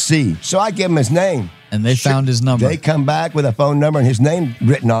let us see. So I give him his name. And they found his number. They come back with a phone number and his name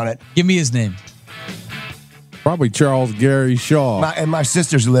written on it. Give me his name. Probably Charles Gary Shaw. And my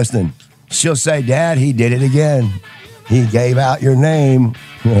sister's listening. She'll say, Dad, he did it again. He gave out your name.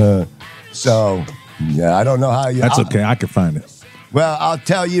 So, yeah, I don't know how you... That's okay. I can find it. Well, I'll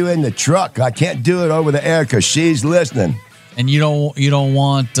tell you in the truck. I can't do it over the air because she's listening. And you don't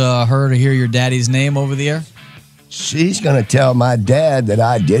want her to hear your daddy's name over the air? She's going to tell my dad that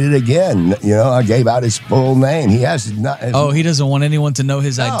I did it again. You know, I gave out his full name. He has not... he doesn't want anyone to know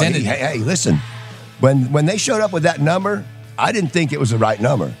his identity. Hey, listen. When they showed up with that number, I didn't think it was the right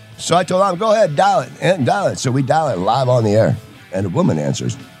number. So I told him, go ahead, dial it. So we dial it live on the air. And a woman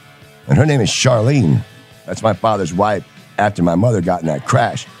answers. And her name is Charlene. That's my father's wife after my mother got in that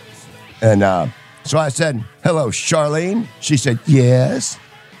crash. And so I said, hello, Charlene. She said, yes.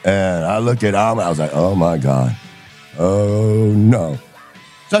 And I looked at Alma. I was like, oh, my God. Oh, no.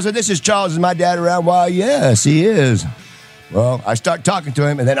 So I said, this is Charles. Is my dad around? Why, yes, he is. Well, I start talking to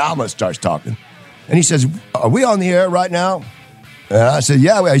him, and then Alma starts talking. And he says, are we on the air right now? And I said,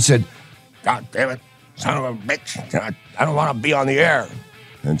 yeah. He said, God damn it, son of a bitch. I don't want to be on the air.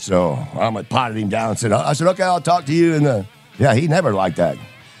 And so Alma potted him down and said, I said, okay, I'll talk to you. Yeah, he never liked that.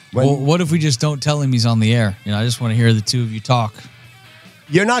 Well, what if we just don't tell him he's on the air? I just want to hear the two of you talk.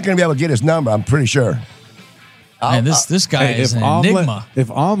 You're not going to be able to get his number, I'm pretty sure. Man, this guy is an enigma. If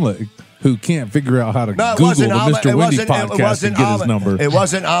Omelet, who can't figure out how to No, it Google wasn't the Omelet. Mr. It Wendy wasn't- podcast it wasn't and get his Omelet. number. It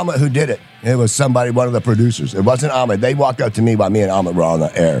wasn't Omelet who did it. It was somebody, one of the producers. It wasn't Omelet. They walked up to me while me and Omelet were on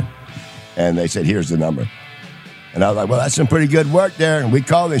the air, and they said, "Here's the number." And I was like, "Well, that's some pretty good work there." And we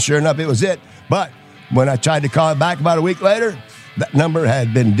called, and sure enough, it was it. But when I tried to call it back about a week later, that number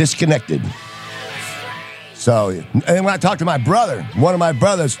had been disconnected. So, and when I talked to my brother, one of my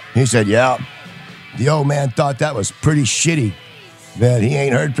brothers, he said, "Yeah, the old man thought that was pretty shitty, that he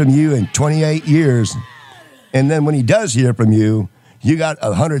ain't heard from you in 28 years. And then when he does hear from you, you got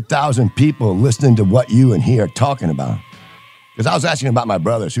 100,000 people listening to what you and he are talking about." Because I was asking about my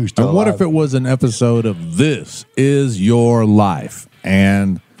brothers who's still And what alive. if it was an episode of This Is Your Life?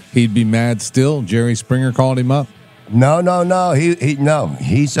 And he'd be mad still? Jerry Springer called him up? No.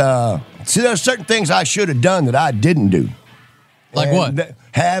 He's see, there's certain things I should have done that I didn't do. Like And what?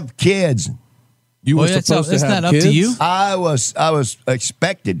 Have kids. You were that's supposed to isn't have that up kids? to you? I was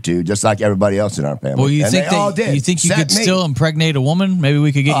expected to, just like everybody else in our family. Well, you And think they all did, you think you except could me. still impregnate a woman? Maybe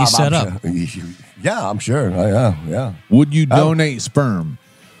we could get you set up. Sure. Yeah, I'm sure. Yeah. Would you donate sperm?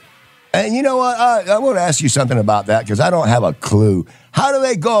 And you know what? I want to ask you something about that because I don't have a clue. How do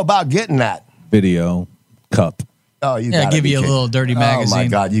they go about getting that? Video, cup. Oh, you Yeah, gotta give be you a kidding. little dirty Oh my magazine.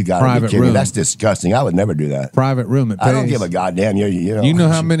 God, you got to Private be kidding me. room. That's disgusting. I would never do that. Private room. It pays. I don't give a goddamn. You know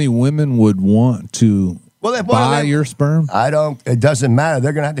how many women would want to buy your sperm? I don't. It doesn't matter.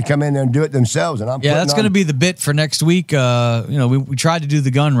 They're going to have to come in there and do it themselves. And I'm Yeah, that's going to be the bit for next week. We tried to do the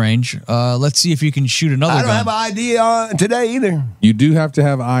gun range. Let's see if you can shoot another I don't gun. have an ID on today either. You do have to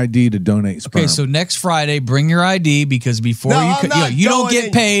have ID to donate sperm. Okay, so next Friday, bring your ID because before No, you I'm not you don't going get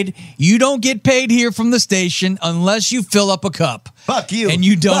in. paid. You don't get paid here from the station unless you fill up a cup. Fuck you. And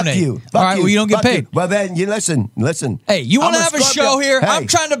you donate. Fuck you. Fuck All right, you. well, you don't get Fuck paid. you. Well, then you listen. Hey, you want to I'm have a Scorpio. show here? Hey. I'm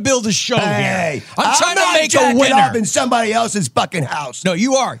trying to build a show Hey, here. I'm trying to not make a jacking winner. off in somebody else's fucking house. No,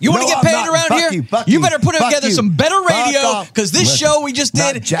 you are. You want to No, get I'm paid not. around Fuck here? you. Fuck You you. better put Fuck together you. some better Fuck radio off. because this Listen, show we just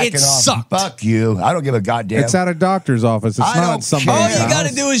not did, jacking it off. sucked. Fuck you. I don't give a goddamn. It's at a doctor's office. It's I not don't somebody's All care. you house. got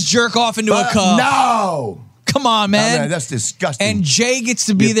to do is jerk off into a But cup. No. Come on, man. That's disgusting. And Jay gets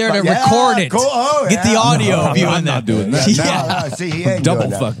to be You there to fuck- yeah, record it. cool. Oh, Get the yeah. audio of you I'm in there. not doing that. Yeah. No, see, he ain't Double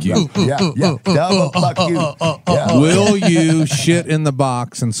doing that. fuck you. Yeah. Double fuck you. Yeah. Will you shit in the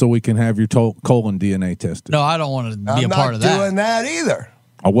box and so we can have your colon DNA tested? No, I don't want to be I'm a part of not that. doing that either.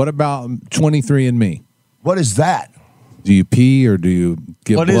 What about 23andMe? What is that? Do you pee or do you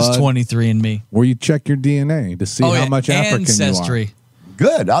give What blood? is 23andMe? Where you check your DNA to see how much African ancestry. you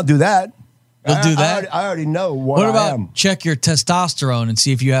Good. I'll do that. You'll do that? I already know what What I about am. check your testosterone and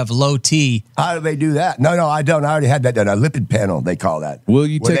see if you have low T? How do they do that? No, I don't. I already had that done. A lipid panel, they call that. Will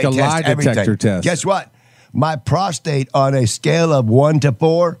you where take they a test lie detector everything. test? Guess what? My prostate on a scale of 1 to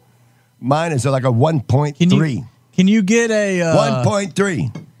 4, mine is like a 1.3. Can you get a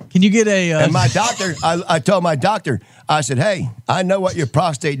 1.3. Can you get a? And my doctor, I told my doctor, I said, hey, I know what your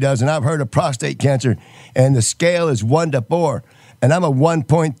prostate does, and I've heard of prostate cancer, and the scale is 1 to 4, and I'm a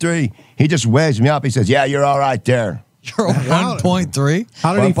 1.3. He just waves me up. He says, yeah, you're all right there. You're a 1.3.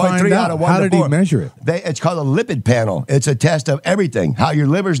 How did he 1.3 find out out? of 1 How to did he 4. measure it? It's called a lipid panel. It's a test of everything. How your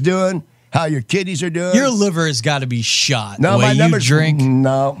liver's doing, how your kidneys are doing. Your liver has got to be shot. no, the way my you numbers drink.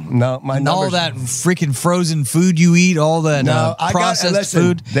 No, my And numbers. all that freaking frozen food you eat, all that No, I got- processed listen,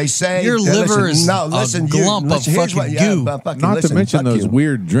 food. they say- your listen, liver is no, listen, a you- glump listen, of here's fucking what- yeah, goo. but fucking Not listen, to mention fuck those you.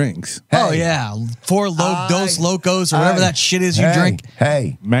 weird drinks. Oh Hey. yeah, Dos Locos or whatever Hey. that shit is you Hey, drink.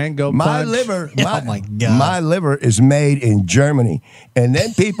 Hey, Mango my punch. liver. Oh, my God. My liver is made in Germany, and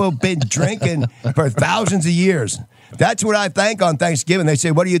then people been drinking for thousands of years. That's what I thank on Thanksgiving. They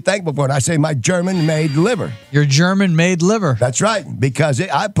say, "What are you thankful for?" And I say, "My German-made liver." Your German-made liver. That's right, because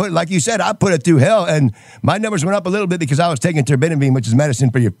I put, like you said, I put it through hell, and my numbers went up a little bit because I was taking terbinafine, which is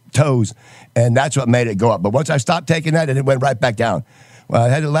medicine for your toes, and that's what made it go up. But once I stopped taking that, it went right back down. Well, I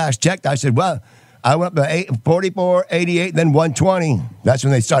had it last checked. I said, well, I went up to 44, 88, then 120. That's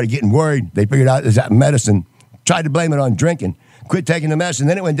when they started getting worried. They figured out, is that medicine? Tried to blame it on drinking. Quit taking the medicine.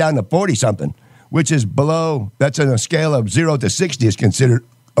 Then it went down to 40-something, which is below, that's on a scale of 0 to 60 is considered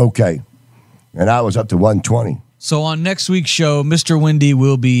okay. And I was up to 120. So on next week's show, Mr. Wendy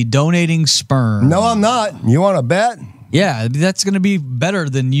will be donating sperm. No, I'm not. You want to bet? Yeah, that's going to be better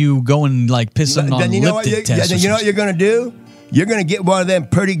than you going like pissing on Then you know what lipid tests. then you know what you're going to do? You're going to get one of them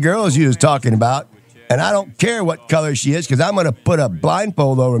pretty girls you was talking about, and I don't care what color she is because I'm going to put a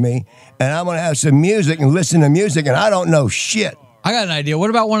blindfold over me, and I'm going to have some music and listen to music, and I don't know shit. I got an idea.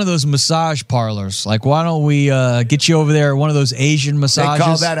 What about one of those massage parlors? Like, why don't we get you over there, one of those Asian massages? They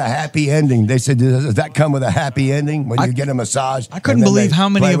call that a happy ending. They said, does that come with a happy ending when you get a massage? I couldn't believe how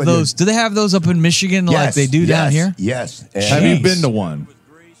many of those. Do they have those up in Michigan like they do down here? Yes. Have you been to one?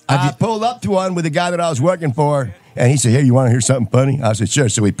 I pulled up to one with the guy that I was working for, and he said, hey, you want to hear something funny? I said, sure.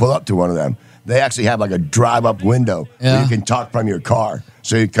 So we pull up to one of them. They actually have like a drive-up window where you can talk from your car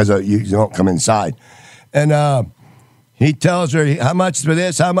because you don't come inside. And he tells her, how much for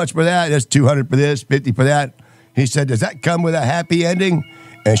this, how much for that? That's $200 for this, $50 for that. He said, does that come with a happy ending?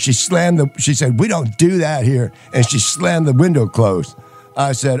 And she said, we don't do that here. And she slammed the window closed.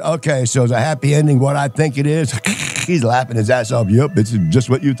 I said, okay, so is a happy ending what I think it is? He's laughing his ass off. Yep, it's just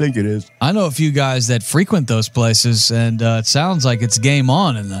what you think it is. I know a few guys that frequent those places, and it sounds like it's game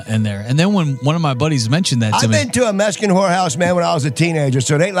on in there. And then when one of my buddies mentioned that to me. I've been to a Mexican whorehouse, man, when I was a teenager,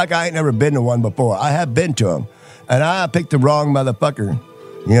 so it ain't like I ain't never been to one before. I have been to them, and I picked the wrong motherfucker.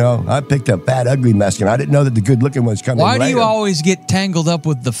 You know, I picked a fat, ugly Mexican. I didn't know that the good-looking ones come in later. Why do you always get tangled up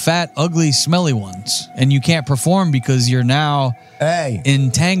with the fat, ugly, smelly ones? And you can't perform because you're now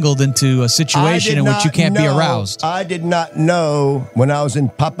entangled into a situation in which you can't be aroused. I did not know when I was in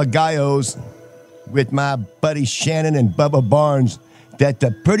Papagayos with my buddy Shannon and Bubba Barnes that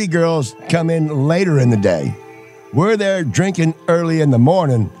the pretty girls come in later in the day. We're there drinking early in the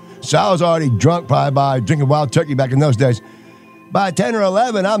morning, so I was already drunk probably by drinking wild turkey back in those days. By 10 or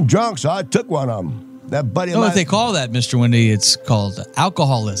 11, I'm drunk, so I took one of them. That buddy of mine. What they call that, Mr. Wendy? It's called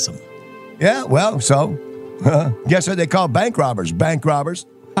alcoholism. Yeah, well, so guess what they call bank robbers? Bank robbers.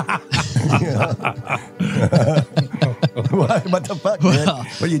 What the fuck, man?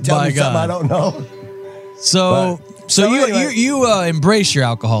 What, you tell me something I don't know? So anyway. you embrace your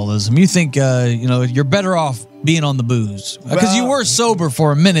alcoholism. You think you're better off being on the booze because you were sober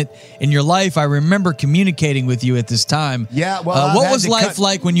for a minute in your life. I remember communicating with you at this time. Yeah. Well, what was life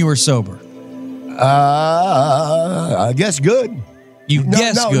like when you were sober? I guess good. You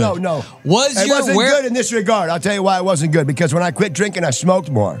guess good. No. It wasn't good in this regard. I'll tell you why it wasn't good. Because when I quit drinking, I smoked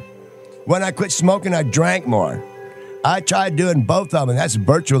more. When I quit smoking, I drank more. I tried doing both of them. That's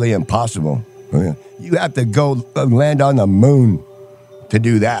virtually impossible. You have to go land on the moon to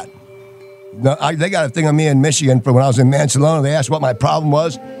do that. They got a thing on me in Michigan from when I was in Mansalona. They asked what my problem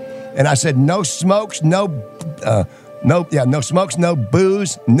was, and I said no smokes, no smokes, no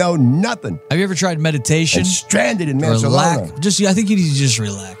booze, no nothing. Have you ever tried meditation? And stranded in Mansalona. I think you need to just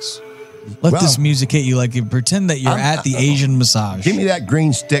relax. Let this music hit you like you pretend that you're at the Asian massage. Give me that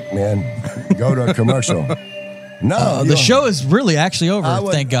green stick, man. Go to a commercial. No, the show is really actually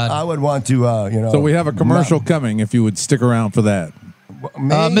over. Thank God. I would want to, So we have a commercial coming. If you would stick around for that.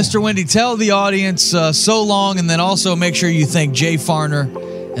 Mr. Wendy, tell the audience so long, and then also make sure you thank Jay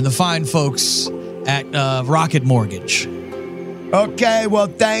Farner and the fine folks at Rocket Mortgage. Okay, well,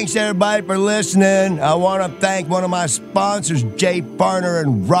 thanks everybody for listening. I want to thank one of my sponsors, Jay Farner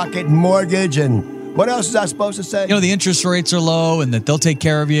and Rocket Mortgage. And what else is I supposed to say? The interest rates are low and that they'll take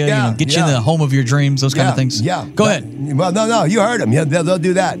care of you, get you in the home of your dreams, those kind of things. Yeah. Go ahead. Well, no, you heard them. Yeah, they'll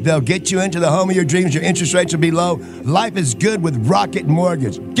do that. They'll get you into the home of your dreams. Your interest rates will be low. Life is good with Rocket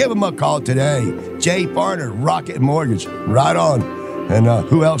Mortgage. Give them a call today. Jay Farner, Rocket Mortgage. Right on. And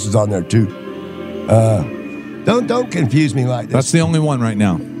who else is on there, too? Don't confuse me like this. That's the only one right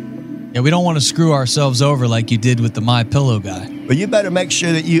now. Yeah, we don't want to screw ourselves over like you did with the My Pillow guy. But you better make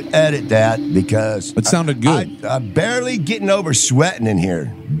sure that you edit that because it sounded good. I'm barely getting over sweating in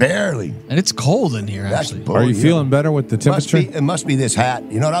here. Barely. And it's cold in here, actually. Are you feeling better with the temperature? It must be this hat.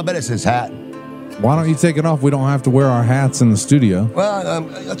 You know what? I bet it's this hat. Why don't you take it off? We don't have to wear our hats in the studio. Well,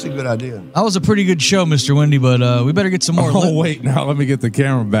 that's a good idea. That was a pretty good show, Mr. Wendy, but we better get some more. Wait, now let me get the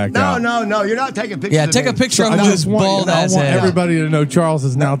camera back out. No, you're not taking pictures. Yeah, take a picture of this bald ass head. I want everybody to know Charles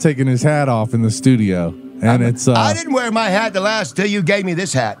is now taking his hat off in the studio, and I didn't wear my hat till you gave me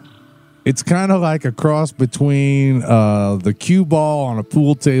this hat. It's kind of like a cross between the cue ball on a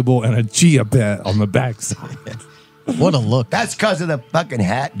pool table and a chia pet on the backside. What a look! That's because of the fucking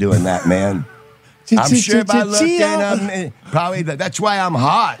hat doing that, man. I'm sure if I looked in, probably that's why I'm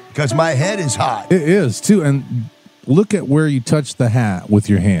hot, because my head is hot. It is, too. And look at where you touch the hat with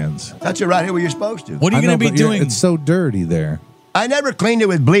your hands. Touch it right here where you're supposed to. What are you going to be doing? It's so dirty there. I never cleaned it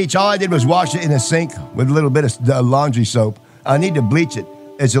with bleach. All I did was wash it in a sink with a little bit of laundry soap. I need to bleach it.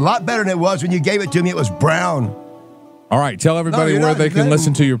 It's a lot better than it was when you gave it to me. It was brown. All right, tell everybody where they can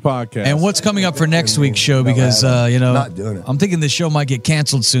listen to your podcast. And what's coming up for next week's show, because, not doing it. I'm thinking this show might get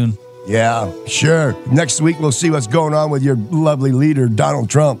canceled soon. Yeah, sure. Next week, we'll see what's going on with your lovely leader,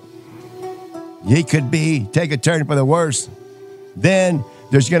 Donald Trump. He could take a turn for the worse. Then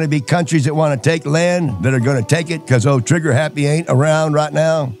There's going to be countries that want to take land that are going to take it because, Trigger Happy ain't around right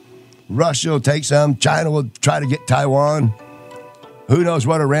now. Russia will take some. China will try to get Taiwan. Who knows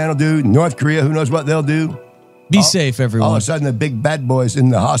what Iran will do? North Korea, who knows what they'll do? Be safe, everyone. All of a sudden, the big bad boy's in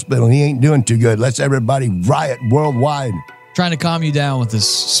the hospital, and he ain't doing too good. Let's everybody riot worldwide. Trying to calm you down with this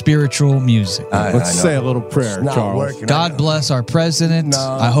spiritual music. Let's say a little prayer, Charles. God bless our president. No.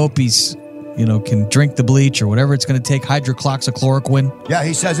 I hope he's, can drink the bleach or whatever it's going to take, hydroxychloroquine. Yeah,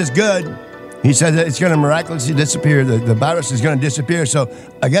 he says it's good. He says that it's going to miraculously disappear. The virus is going to disappear. So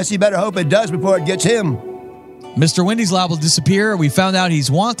I guess you better hope it does before it gets him. Mr. Wendy's liable to disappear. We found out he's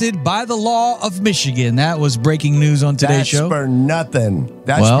wanted by the law of Michigan. That was breaking news on today's show. That's for nothing.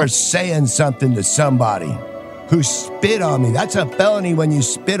 That's for saying something to somebody who spit on me. That's a felony when you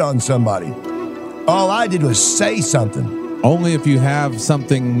spit on somebody. All I did was say something. Only if you have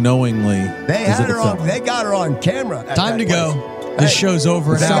something knowingly. They had her on. They got her on camera. Time to go. This show's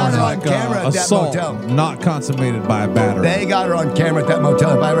over. It sounds like assault, not consummated by a battery. They got her on camera at that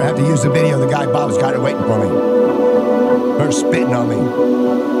motel. If I ever have to use the video, the guy Bob's got it waiting for me. Her spitting on me.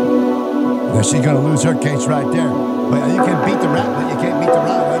 Now she's going to lose her case right there. But you can beat the rat, but you can't beat the rat.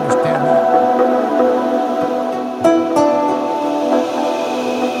 I understand that.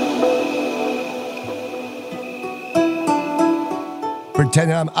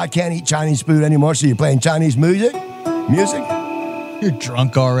 Pretending I can't eat Chinese food anymore, so you're playing Chinese music? You're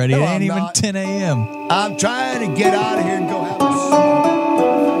drunk already. It ain't even 10 a.m. I'm trying to get out of here and go have